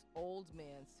 this old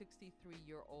man,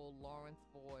 63-year-old Lawrence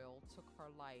Boyle, took her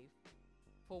life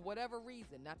for whatever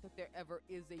reason. Not that there ever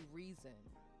is a reason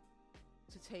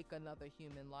to take another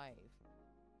human life.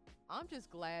 I'm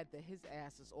just glad that his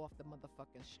ass is off the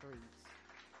motherfucking streets.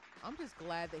 I'm just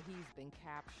glad that he's been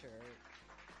captured.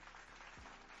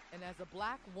 And as a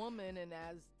black woman and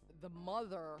as the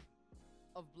mother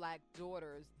of black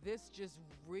daughters, this just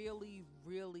really,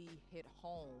 really hit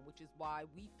home, which is why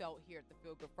we felt here at the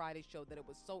Feel Good Friday show that it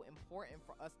was so important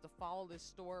for us to follow this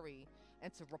story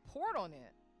and to report on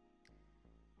it.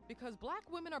 Because black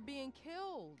women are being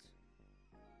killed,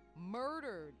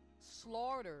 murdered,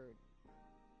 slaughtered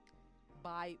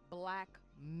by black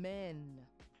men.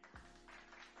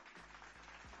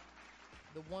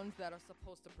 The ones that are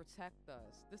supposed to protect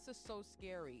us. This is so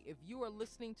scary. If you are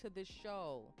listening to this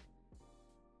show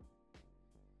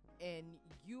and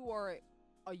you are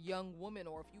a young woman,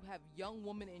 or if you have young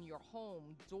women in your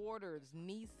home, daughters,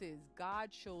 nieces,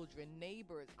 godchildren,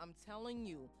 neighbors, I'm telling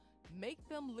you, make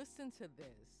them listen to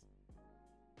this.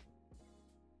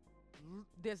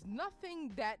 There's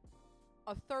nothing that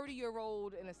a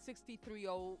 30-year-old and a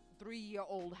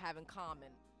 63-year-old have in common.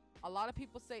 A lot of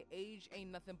people say age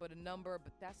ain't nothing but a number,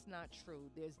 but that's not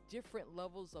true. There's different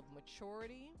levels of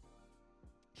maturity.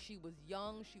 She was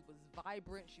young, she was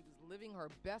vibrant, she was living her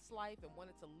best life and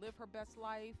wanted to live her best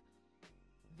life.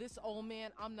 This old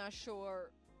man, I'm not sure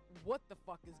what the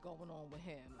fuck is going on with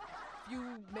him.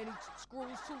 Many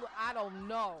screws too, I don't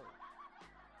know.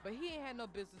 But he ain't had no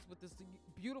business with this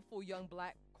beautiful young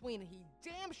black queen, and he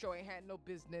damn sure ain't had no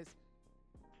business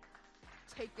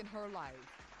taking her life.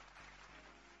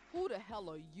 Who the hell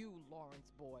are you,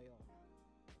 Lawrence Boyle,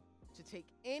 to take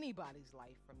anybody's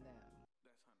life from them?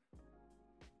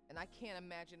 And I can't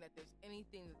imagine that there's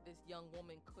anything that this young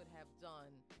woman could have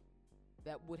done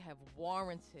that would have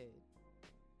warranted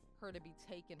her to be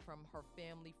taken from her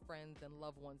family, friends, and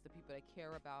loved ones, the people that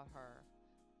care about her,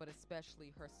 but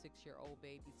especially her 6-year-old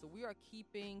baby. So we are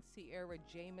keeping Sierra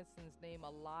Jamison's name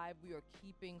alive. We are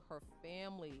keeping her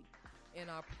family in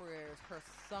our prayers, her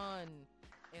son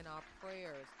in our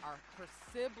prayers, her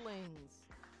siblings,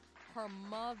 her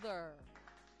mother.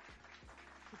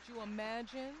 Could you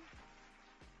imagine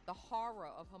the horror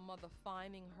of her mother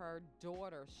finding her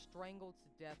daughter strangled to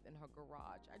death in her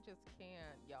garage? I just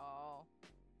can't, y'all.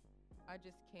 I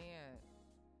just can't.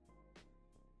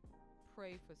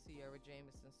 Pray for Sierra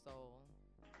Jamison's soul.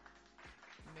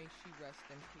 May she rest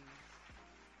in peace.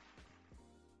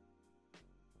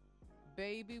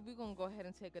 Baby, we're going to go ahead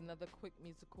and take another quick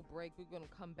musical break. We're going to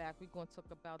come back. We're going to talk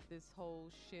about this whole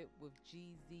shit with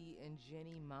Jeezy and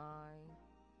Jenny Mine.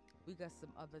 We got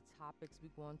some other topics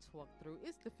we're going to talk through.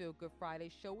 It's the Feel Good Friday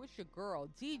show. It's your girl,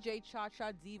 DJ Cha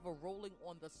Cha Diva, rolling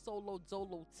on the Solo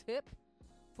Dolo tip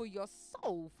for your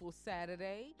soulful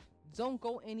Saturday. Don't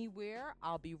go anywhere.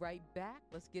 I'll be right back.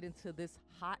 Let's get into this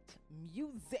hot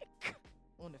music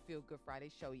on the Feel Good Friday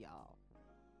show, y'all.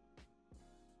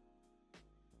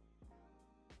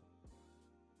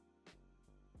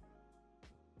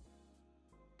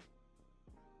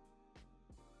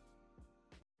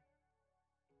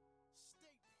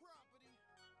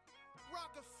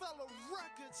 Rockefeller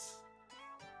Records.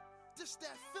 This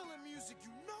that feeling music,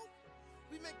 you know?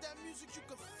 We make that music you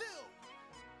can feel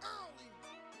early.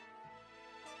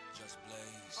 Just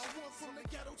blaze. I went from the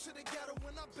ghetto to the ghetto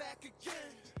when I'm back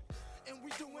again. And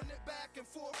we doing it back and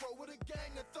forth, roll with a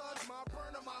gang of thugs. My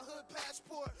burner, my hood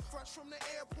passport. Fresh from the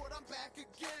airport, I'm back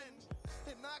again.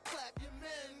 And I clap your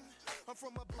men. I'm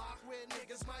from a block where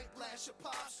niggas might blast your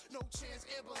pops. No chance,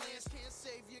 ambulance can't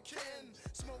save your kin.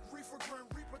 Smoke reefer, grim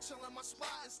reaper, chillin' my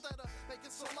spot. Instead of making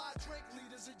Solai, drink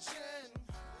liters of gin.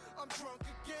 I'm drunk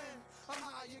again, I'm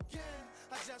high again.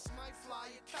 I just might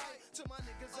fly a kite to my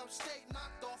niggas upstate,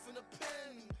 knocked off in a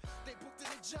pen. They booked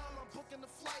in the jail, I'm booking the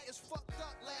flight. It's fucked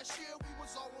up, last year we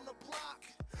was all on the block.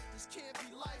 This can't be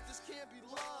life, this can't be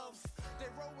love. They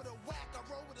roll with a whack, I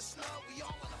roll with a snub. We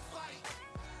all in a fight.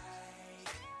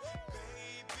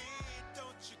 Baby,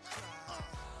 don't you cry.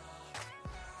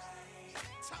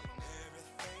 Tell 'em.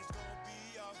 Everything's gonna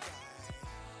be alright.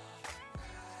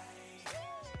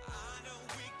 I know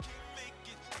we can make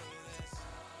it through this.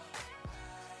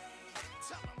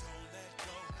 Tell 'em. Don't let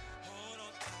go, hold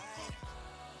on tight.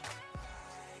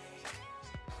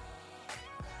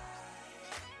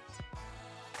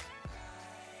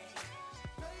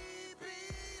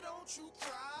 Baby, don't you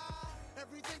cry.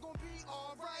 Everything gon' be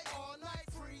alright all night.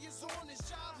 Free is on this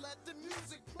job, let the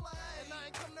music play. And I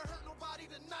ain't come to hurt nobody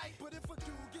tonight. But if a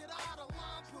dude get out of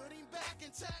line, put him back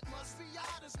intact. Must be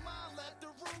out his mind, let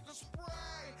the Ruger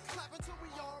spray. Clap until we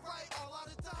alright, all out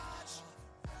of Dodge.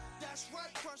 That's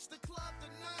right, crush the club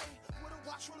tonight. With a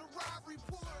watch on the ride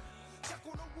report. Check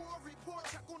on the war report,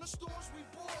 check on the stores we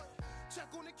bought.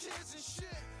 Check on the kids and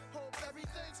shit. Hope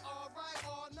everything's alright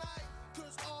all night.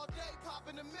 Cause all day pop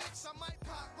in the mix. I might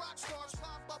pop rock stars,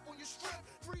 pop up on your strip.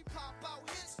 Free pop out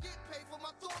hits, get paid for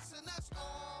my thoughts, and that's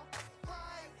all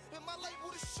right. And my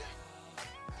label the shit.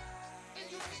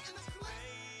 And you getting the clip.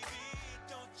 Baby,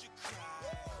 don't you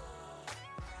cry.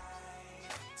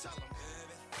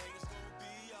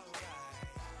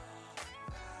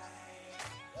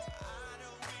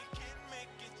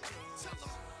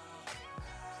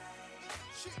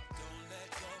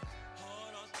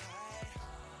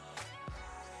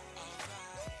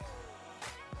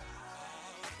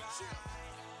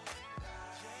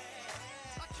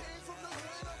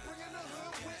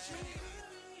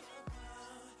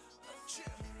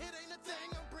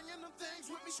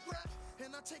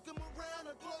 I take them around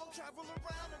the globe, travel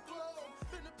around the globe.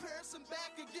 Been to Paris and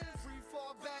back again. Free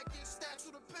fall back, get stacks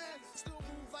with a pen. Still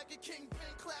move like a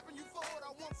kingpin, clapping you forward.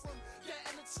 I went from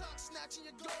getting the tuck, snatching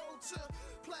your gold to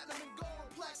platinum and gold,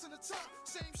 plaques in the tuck.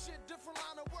 Same shit, different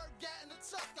line of work, getting the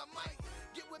tuck. I might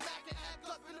get with Mac and act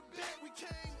up in a bit. We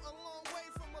came a long way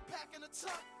from a pack in the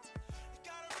tuck. You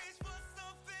gotta reach for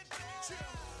something better.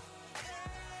 Chill.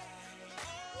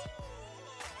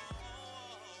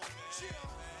 Chill.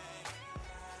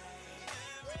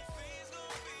 Everything's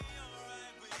gonna be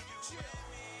alright with you Chill. and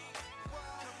me.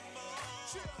 Come on.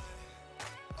 Chill.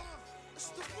 It's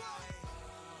the rock.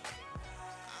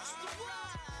 It's the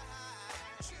rock.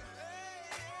 Chill.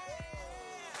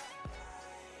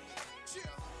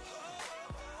 Chill.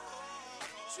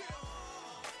 Chill.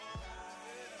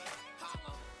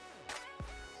 Holla.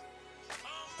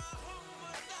 On my hook,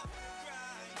 but not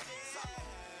grind, yeah.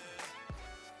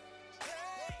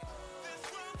 Hey, this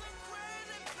world's a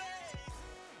crazy place.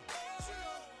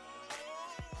 Chill.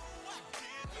 What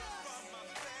did you from my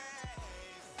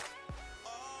face?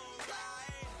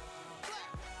 Alright,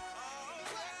 Black.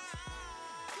 alright.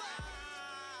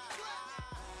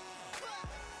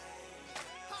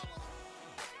 Holla.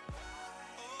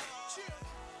 Chill.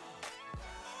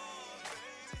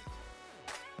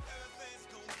 Everything's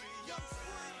gonna be Young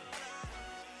Frank.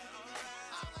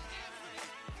 Holla Anthony.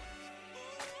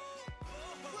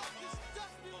 Rock is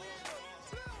definitely in the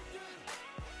building.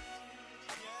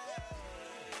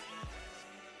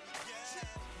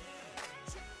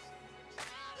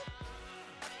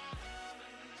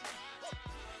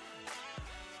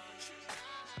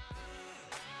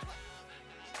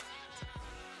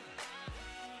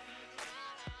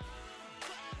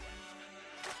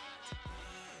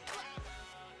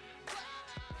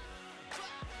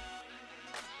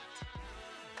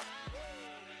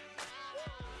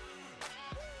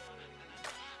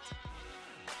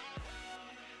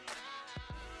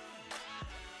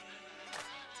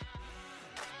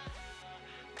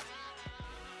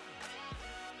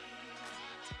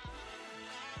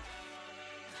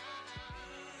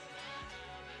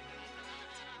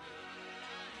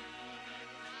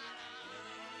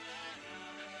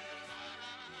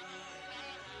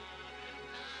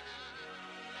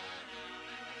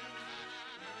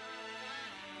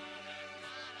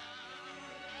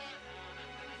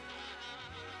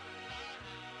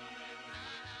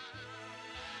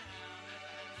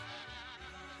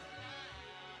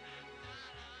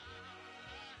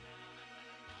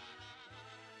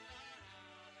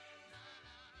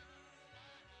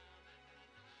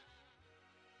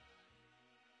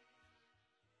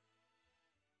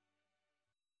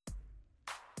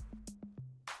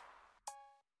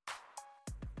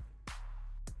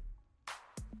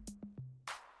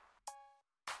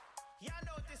 Y'all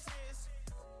know what this is.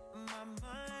 My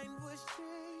mind was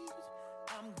changed.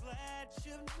 I'm glad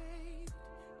you made it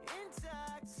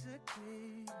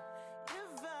intoxicated. Your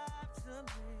vibe's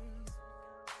amazing.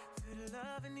 Feel the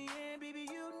love in the air, baby,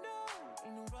 you know.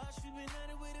 Ain't no rush, we've been at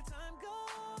it where the time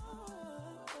goes.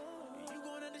 You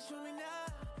gonna have to show me now,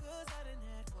 'cause I done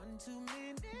had one too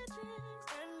many drinks.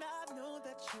 And I know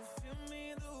that you feel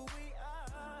me the way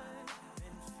I've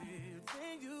been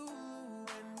feeling you.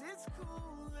 And it's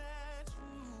cool that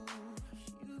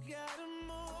you got a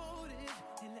motive,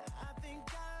 and I think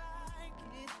I like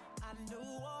it. I know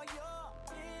all your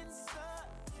insecurities.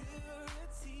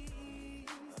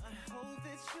 I hope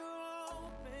that you're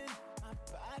open. My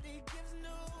body gives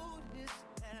notice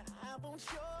that I want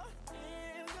your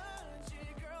energy.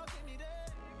 Girl, give me that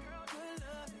good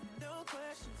love, no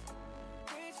questions.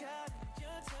 Reach out and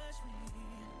you touch me.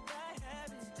 Bad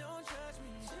habits, don't judge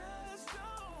me. Just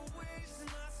don't waste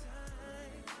my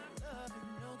time. Love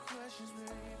and no questions,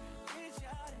 baby. Reach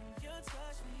out and you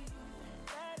touch me.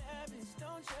 Bad habits,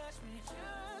 don't judge me.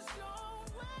 Just don't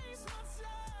waste my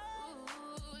time.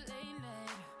 Ooh, late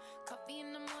night. Coffee in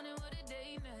the morning, what a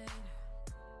day night.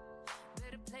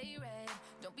 Better play right.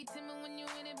 Don't be timid when you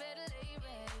in it, better lay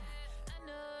right. I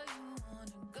know you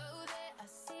wanna go there. I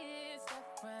see it, step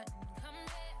front and come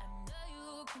there. I know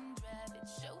you can drive it,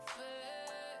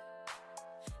 chauffeur.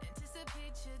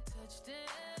 Anticipate your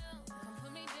touchdown. Come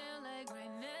put me down like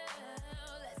right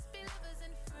now. Let's be lovers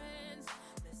and friends.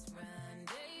 Let's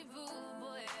rendezvous,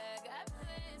 boy. I got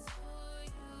plans.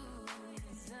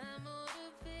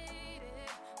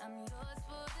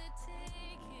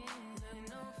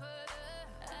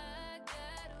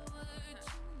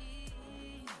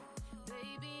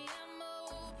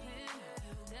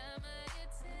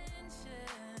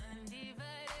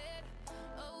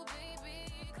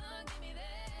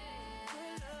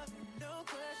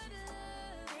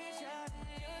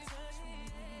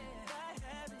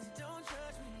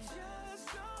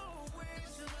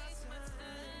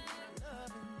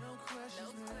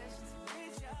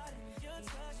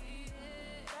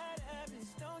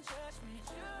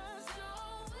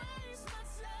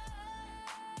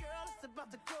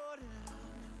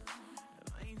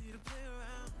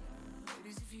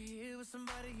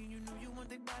 somebody and you know you want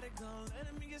their body gone.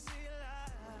 Let me get see it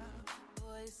loud.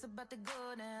 Boy, it's about to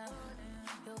go down.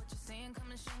 Yo, what you saying?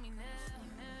 Come and show me now.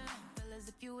 Fellas,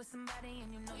 if you with somebody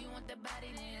and you know you want that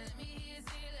body, then let me hear you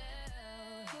say it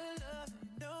loud. Good love,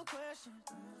 no question.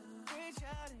 Reach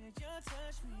out and just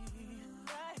touch me.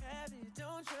 I have it,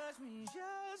 don't judge me.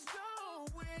 Just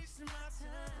don't waste my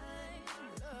time.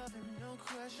 Love and no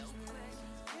questions.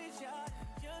 Reach out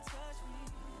and just touch me.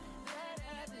 I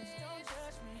have it, don't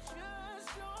judge me. Just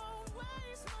don't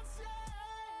waste my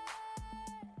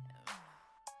time.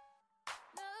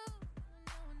 No,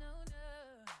 no, no, no.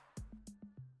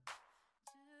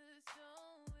 Just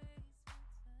don't waste my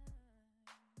time.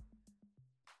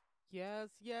 Yes,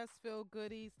 yes, Phil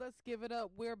Goodies. Let's give it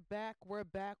up. We're back. We're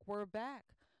back. We're back.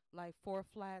 Like four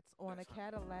flats on a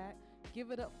Cadillac.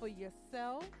 Give it up for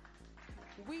yourself.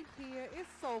 We here. It's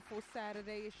Soulful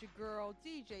Saturday. It's your girl,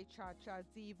 DJ Cha Cha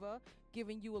Diva,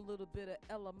 giving you a little bit of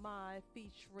Ella Mai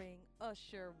featuring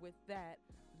Usher with that.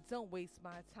 Don't waste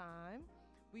my time.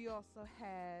 We also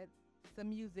had some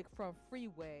music from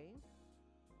Freeway.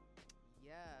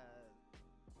 Yes.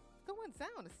 It's going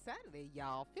down. It's Saturday,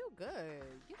 y'all. Feel good.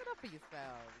 Give it up for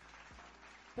yourselves.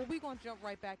 But we're going to jump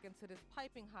right back into this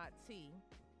piping hot tea.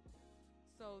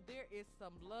 So there is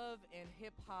some love and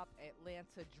hip hop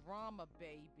Atlanta drama,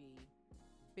 baby.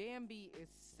 Bambi is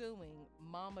suing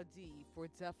Mama D for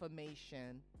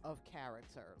defamation of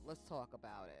character. Let's talk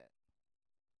about it.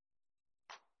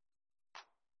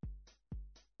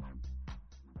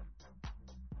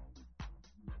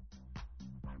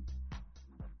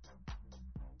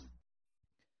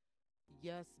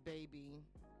 Yes, baby.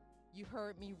 You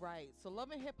heard me right. So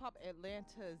Love and Hip Hop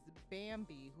Atlanta's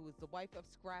Bambi, who is the wife of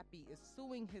Scrappy, is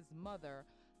suing his mother,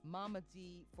 Mama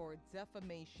D, for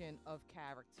defamation of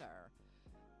character.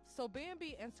 So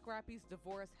Bambi and Scrappy's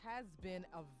divorce has been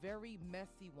a very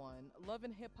messy one. Love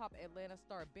and Hip Hop Atlanta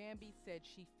star Bambi said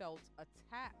she felt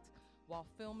attacked while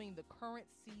filming the current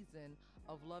season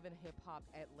of Love and Hip Hop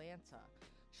Atlanta.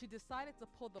 She decided to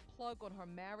pull the plug on her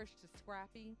marriage to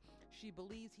Scrappy. She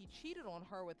believes he cheated on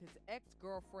her with his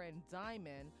ex-girlfriend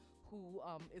Diamond, who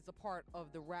is a part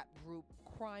of the rap group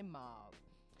Crime Mob.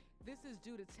 This is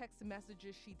due to text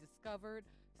messages she discovered.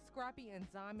 Scrappy and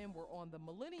Diamond were on the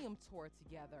Millennium Tour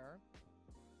together.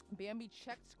 Bambi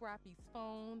checked Scrappy's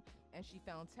phone, and she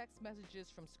found text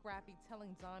messages from Scrappy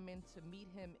telling Diamond to meet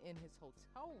him in his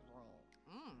hotel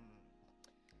room.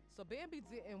 So Bambi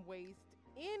didn't waste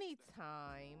any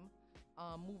time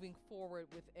moving forward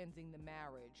with ending the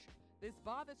marriage. This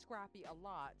bothered Scrappy a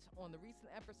lot. On the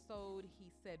recent episode, he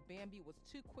said Bambi was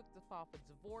too quick to file for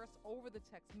divorce over the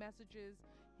text messages.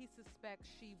 He suspects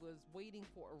she was waiting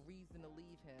for a reason to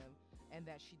leave him and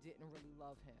that she didn't really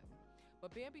love him.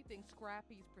 But Bambi thinks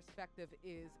Scrappy's perspective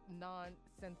is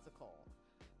nonsensical.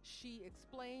 She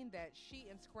explained that she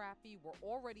and Scrappy were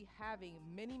already having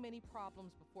many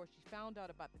problems before she found out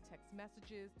about the text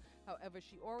messages. However,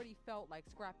 she already felt like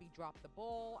Scrappy dropped the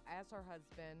ball as her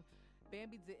husband.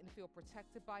 Bambi didn't feel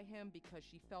protected by him because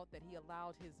she felt that he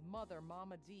allowed his mother,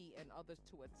 Mama D, and others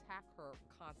to attack her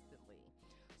constantly.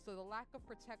 So the lack of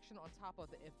protection on top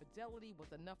of the infidelity was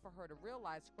enough for her to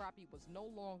realize Scrappy was no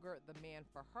longer the man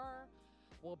for her.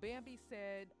 Well, Bambi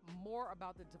said more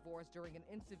about the divorce during an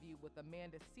interview with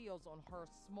Amanda Seales on her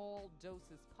Small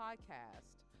Doses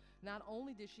podcast. Not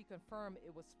only did she confirm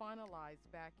it was finalized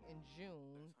back in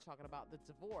June, talking about the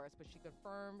divorce, but she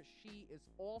confirmed she is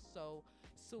also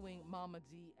suing Mama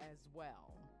D as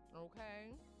well.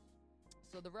 Okay?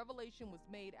 So the revelation was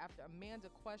made after Amanda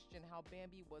questioned how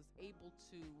Bambi was able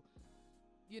to,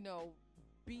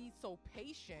 be so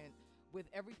patient with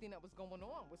everything that was going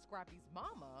on with Scrappy's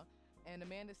mama. And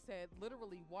Amanda said,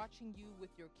 literally watching you with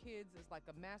your kids is like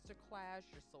a master class.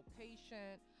 You're so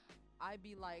patient. I'd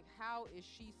be like, how is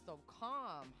she so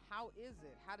calm? How is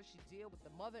it? How does she deal with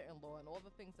the mother-in-law and all the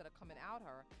things that are coming out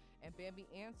her? And Bambi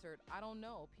answered, I don't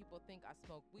know. People think I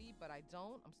smoke weed, but I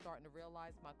don't. I'm starting to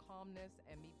realize my calmness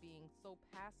and me being so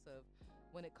passive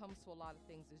when it comes to a lot of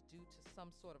things is due to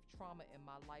some sort of trauma in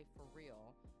my life for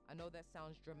real. I know that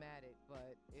sounds dramatic,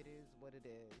 but it is what it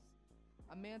is.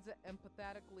 Amanda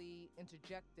empathetically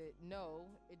interjected, no,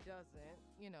 it doesn't.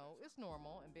 It's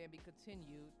normal. And Bambi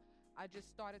continued, I just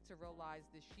started to realize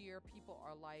this year people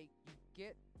are like, you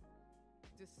get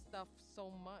this stuff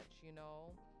so much,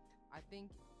 I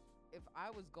think if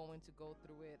I was going to go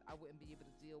through it, I wouldn't be able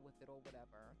to deal with it or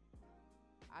whatever.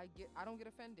 I don't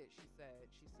get offended, she said.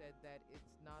 She said that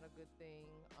it's not a good thing.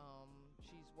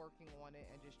 She's working on it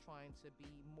and just trying to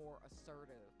be more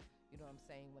assertive, you know what I'm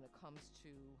saying, when it comes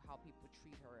to how people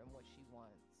treat her and what she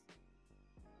wants.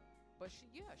 But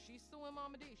she's suing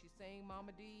Mama D. She's saying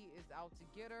Mama D is out to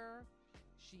get her.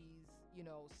 She's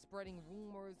spreading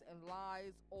rumors and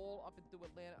lies all up and through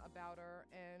Atlanta about her.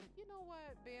 And you know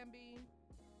what, Bambi?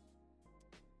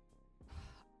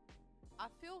 I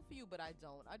feel for you, but I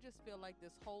don't. I just feel like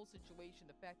this whole situation,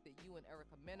 the fact that you and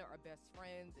Erica Mena are best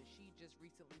friends, and she just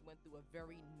recently went through a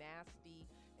very nasty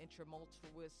and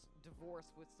tumultuous divorce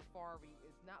with Safari,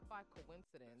 is not by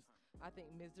coincidence. I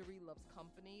think misery loves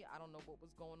company. I don't know what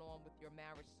was going on with your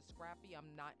marriage to Scrappy.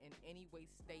 I'm not in any way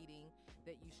stating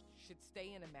that you should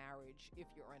stay in a marriage if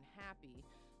you're unhappy.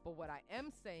 But what I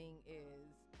am saying is,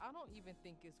 I don't even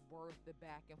think it's worth the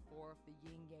back and forth, the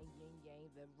yin yang,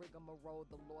 the rigmarole,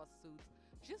 the lawsuits.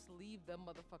 Just leave them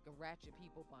motherfucking ratchet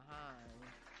people behind.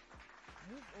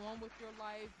 Move on with your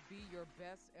life. Be your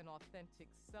best and authentic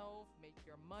self. Make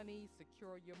your money.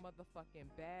 Secure your motherfucking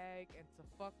bag. And to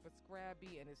fuck with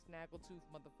Scrabby and his snaggletooth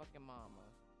motherfucking mama.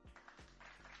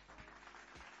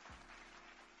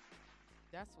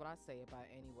 That's what I say about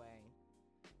it anyway.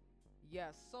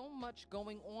 Yes, so much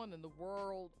going on in the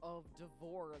world of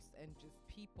divorce and just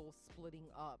people splitting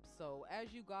up. So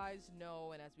as you guys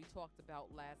know, and as we talked about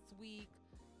last week,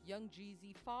 Young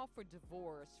Jeezy filed for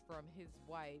divorce from his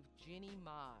wife, Jeannie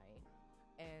Mai.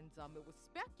 And it was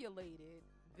speculated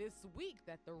this week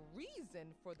that the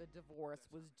reason for the divorce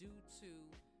was due to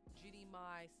Jeannie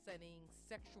Mai sending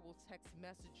sexual text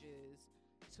messages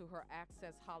to her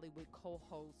Access Hollywood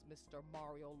co-host, Mr.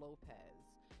 Mario Lopez.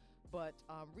 But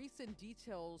recent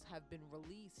details have been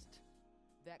released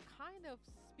that kind of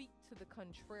speak to the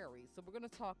contrary. So we're going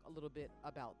to talk a little bit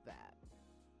about that.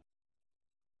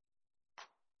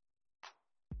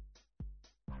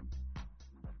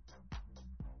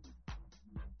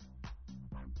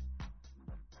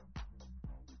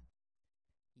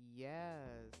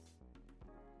 Yes.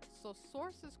 So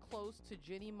sources close to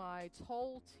Jeannie Mai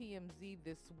told TMZ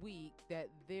this week that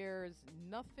there's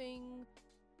nothing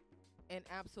and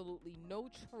absolutely no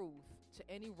truth to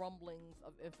any rumblings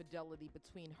of infidelity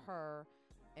between her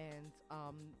and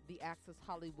the Access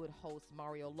Hollywood host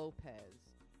Mario Lopez,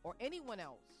 or anyone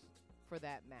else for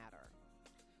that matter.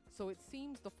 So it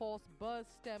seems the false buzz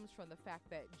stems from the fact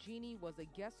that Jeannie was a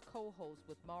guest co-host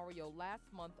with Mario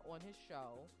last month on his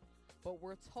show, but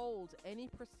we're told any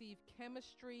perceived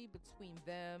chemistry between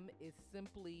them is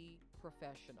simply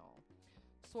professional.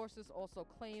 Sources also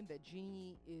claim that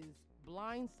Jeannie is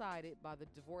blindsided by the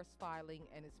divorce filing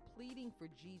and is pleading for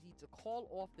Jeezy to call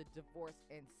off the divorce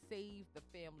and save the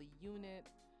family unit.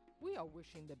 We are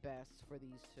wishing the best for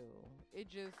these two.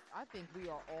 I think we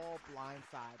are all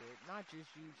blindsided. Not just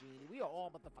you, Jeannie. We are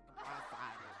all motherfucking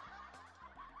blindsided.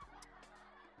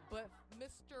 But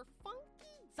Mr.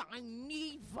 Funky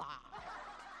Dineva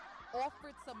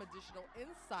offered some additional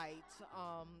insight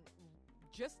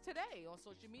just today on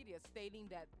social media, stating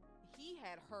that he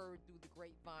had heard through the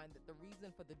grapevine that the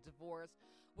reason for the divorce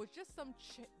was just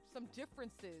some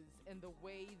differences in the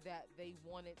way that they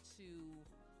wanted to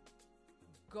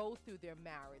go through their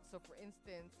marriage. So for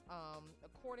instance,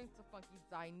 according to Funky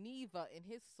Dineva in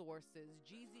his sources,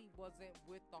 Jeezy wasn't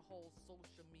with the whole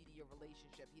social media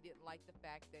relationship. He didn't like the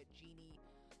fact that Jeannie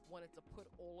wanted to put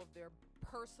all of their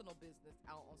personal business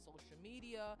out on social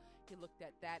media. He looked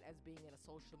at that as being in a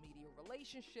social media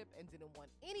relationship and didn't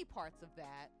want any parts of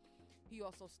that. He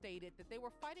also stated that they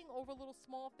were fighting over little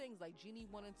small things, like Jeannie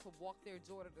wanted to walk their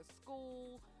daughter to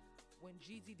school when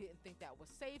Jeezy didn't think that was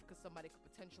safe because somebody could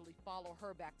potentially follow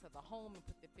her back to the home and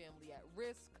put the family at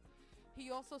risk.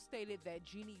 He also stated that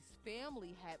Jeannie's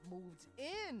family had moved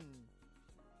in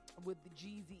with the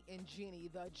Jeezy and Jeannie,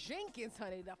 the Jenkins,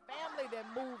 honey, the family that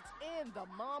moved in, the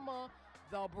mama,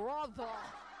 the brother,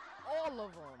 all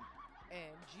of them.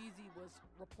 And Jeezy was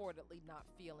reportedly not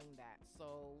feeling that.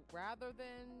 So rather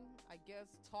than, I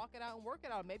guess, talk it out and work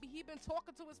it out, maybe he been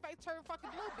talking to his face turned fucking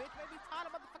blue, bitch. Maybe he's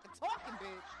tired of motherfucking talking,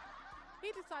 bitch.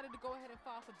 He decided to go ahead and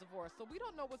file for divorce. So we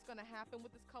don't know what's going to happen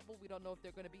with this couple. We don't know if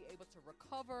they're going to be able to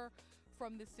recover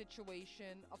from this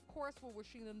situation. Of course, we're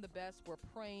wishing them the best. We're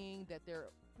praying that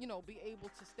they're, be able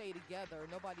to stay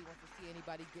together. Nobody wants to see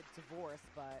anybody get divorced,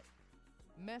 but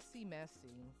messy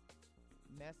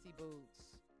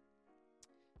boots.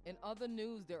 In other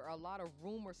news, there are a lot of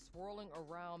rumors swirling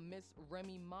around Miss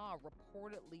Remy Ma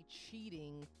reportedly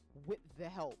cheating with the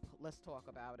help. Let's talk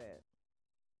about it.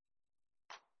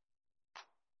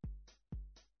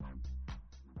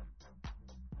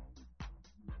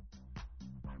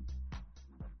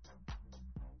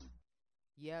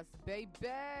 Yes,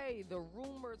 baby. The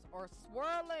rumors are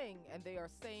swirling, and they are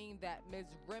saying that Ms.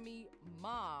 Remy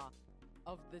Ma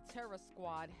of the Terror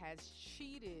Squad has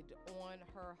cheated on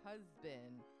her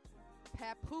husband,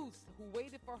 Papoose, who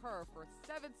waited for her for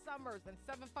 7 summers and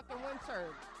 7 fucking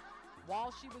winters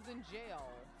while she was in jail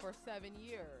for 7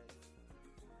 years.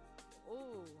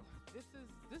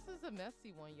 this is a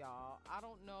messy one, y'all. I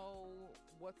don't know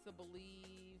what to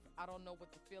believe. I don't know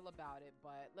what to feel about it,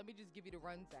 but let me just give you the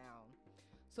rundown.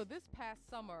 So this past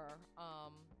summer,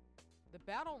 the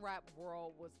battle rap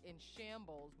world was in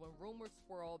shambles when rumors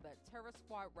swirled that Terror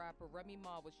Squad rapper Remy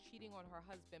Ma was cheating on her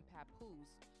husband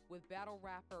Papoose with battle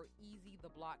rapper Easy the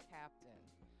Block Captain.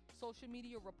 Social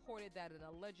media reported that an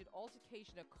alleged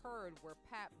altercation occurred where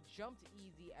Pap jumped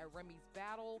Easy at Remy's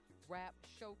battle rap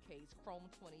showcase Chrome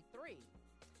 23.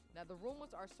 Now, the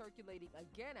rumors are circulating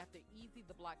again after Easy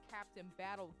the Block Captain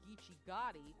battled Geechee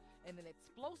Gotti in an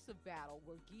explosive battle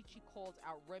where Geechee called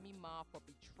out Remy Ma for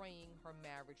betraying her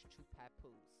marriage to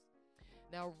Papoose.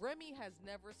 Now, Remy has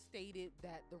never stated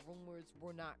that the rumors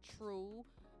were not true.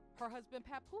 Her husband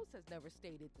Papoose has never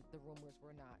stated that the rumors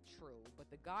were not true. But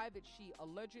the guy that she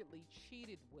allegedly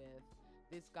cheated with,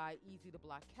 this guy Easy the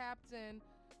Block Captain,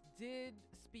 did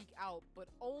speak out, but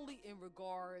only in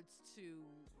regards to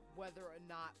whether or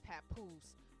not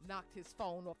Papoose knocked his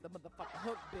phone off the motherfucking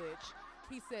hook, bitch.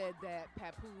 He said that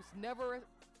Papoose never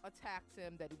attacked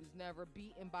him, that he was never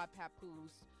beaten by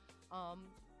Papoose. And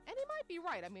he might be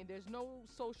right. I mean, there's no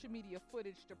social media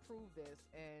footage to prove this.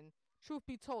 And truth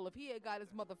be told, if he had got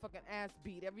his motherfucking ass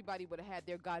beat, everybody would have had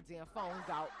their goddamn phones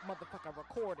out motherfucking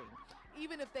recording.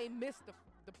 Even if they missed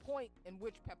the point in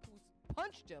which Papoose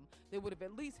punched him, they would have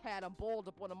at least had him balled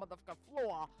up on the motherfucking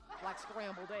floor like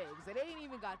scrambled eggs. And they ain't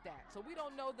even got that. So we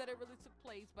don't know that it really took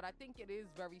place, but I think it is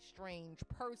very strange,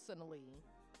 personally,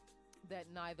 that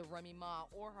neither Remy Ma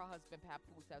or her husband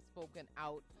Papoose have spoken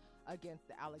out against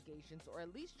the allegations, or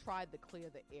at least tried to clear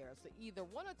the air. So either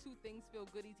one or two things, feel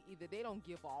goodies. Either they don't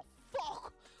give a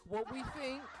fuck what we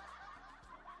think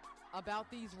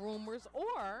about these rumors,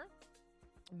 or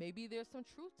maybe there's some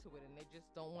truth to it and they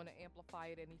just don't want to amplify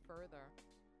it any further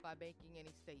by making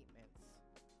any statements.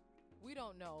 We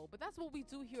don't know, but that's what we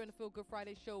do here in the Feel Good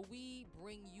Friday show. We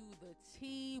bring you the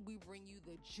tea, we bring you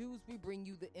the juice, we bring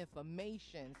you the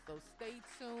information. So stay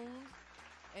tuned.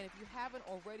 And if you haven't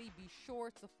already, be sure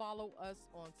to follow us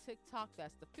on TikTok.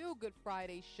 That's the Feel Good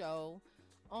Friday show.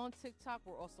 On TikTok,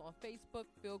 we're also on Facebook,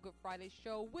 Feel Good Friday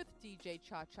show with DJ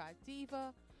Cha Cha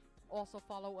Diva. Also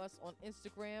follow us on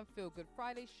Instagram, Feel Good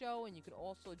Friday show. And you can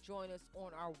also join us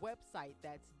on our website.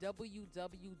 That's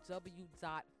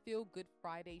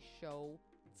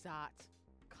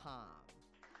www.feelgoodfridayshow.com.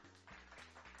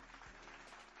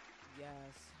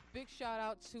 Yes. Big shout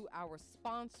out to our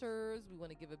sponsors. We want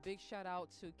to give a big shout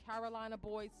out to Carolina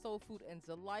Boys Soul Food and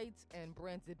Delights and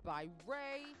Branded by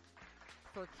Ray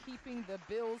for keeping the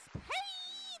bills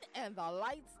paid and the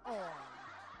lights on.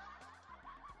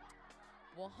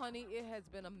 Well, honey, it has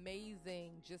been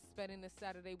amazing just spending this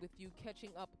Saturday with you,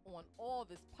 catching up on all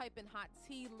this piping hot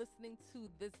tea, listening to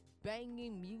this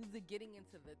banging music, getting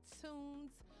into the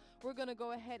tunes. We're going to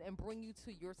go ahead and bring you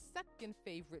to your second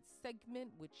favorite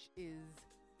segment, which is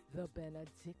the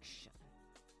benediction.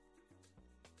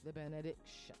 The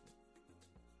benediction.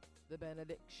 The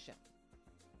benediction.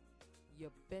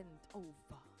 You bend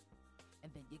over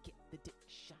and then you get the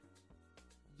diction.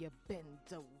 You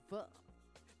bend over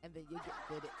and then you get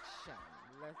the diction.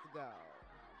 Let's go.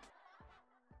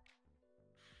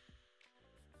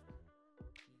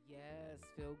 Yes,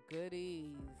 feel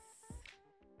goodies.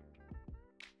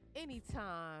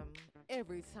 Anytime,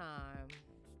 every time,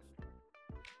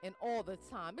 and all the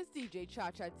time. It's DJ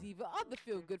Cha Cha Diva of the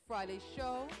Feel Good Friday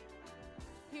show.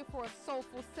 Here for a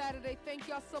soulful Saturday. Thank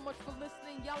y'all so much for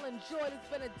listening. Y'all enjoy this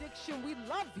benediction. We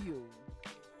love you.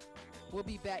 We'll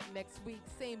be back next week.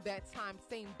 Same bat time,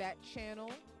 same bat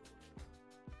channel.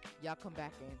 Y'all come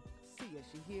back and see us.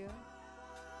 You hear?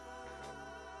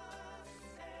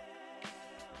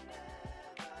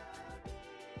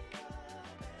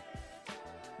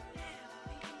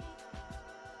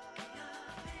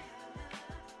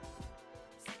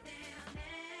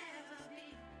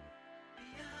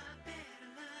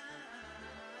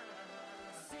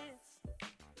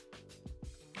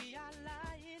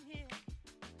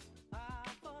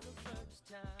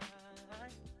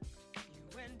 Time,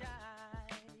 you and I,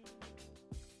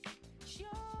 sure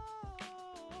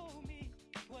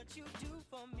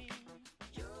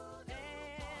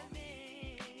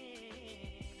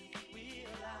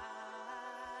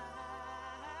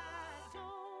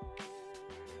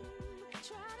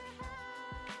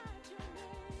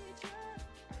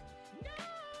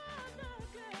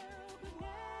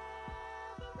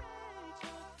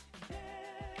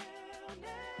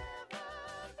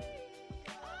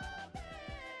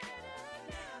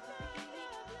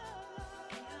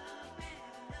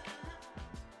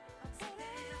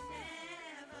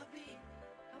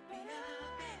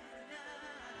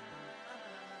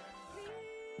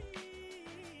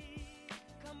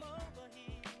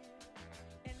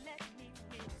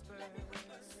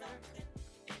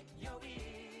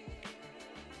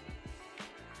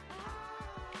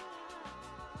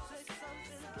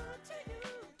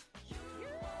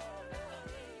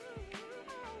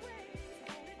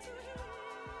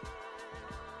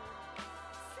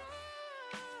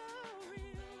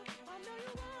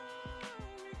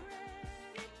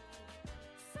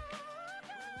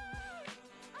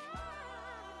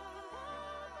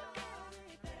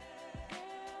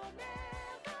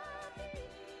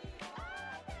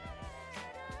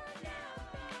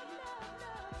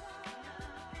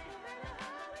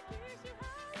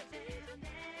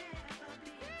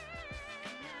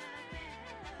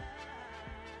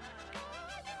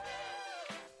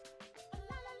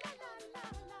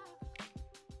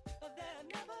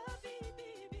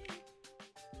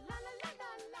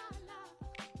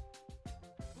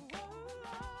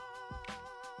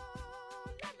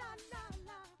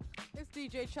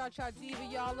CJ Cha Cha Diva,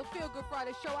 y'all. The Feel Good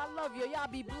Friday show. I love you. Y'all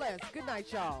be blessed. Good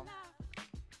night, y'all.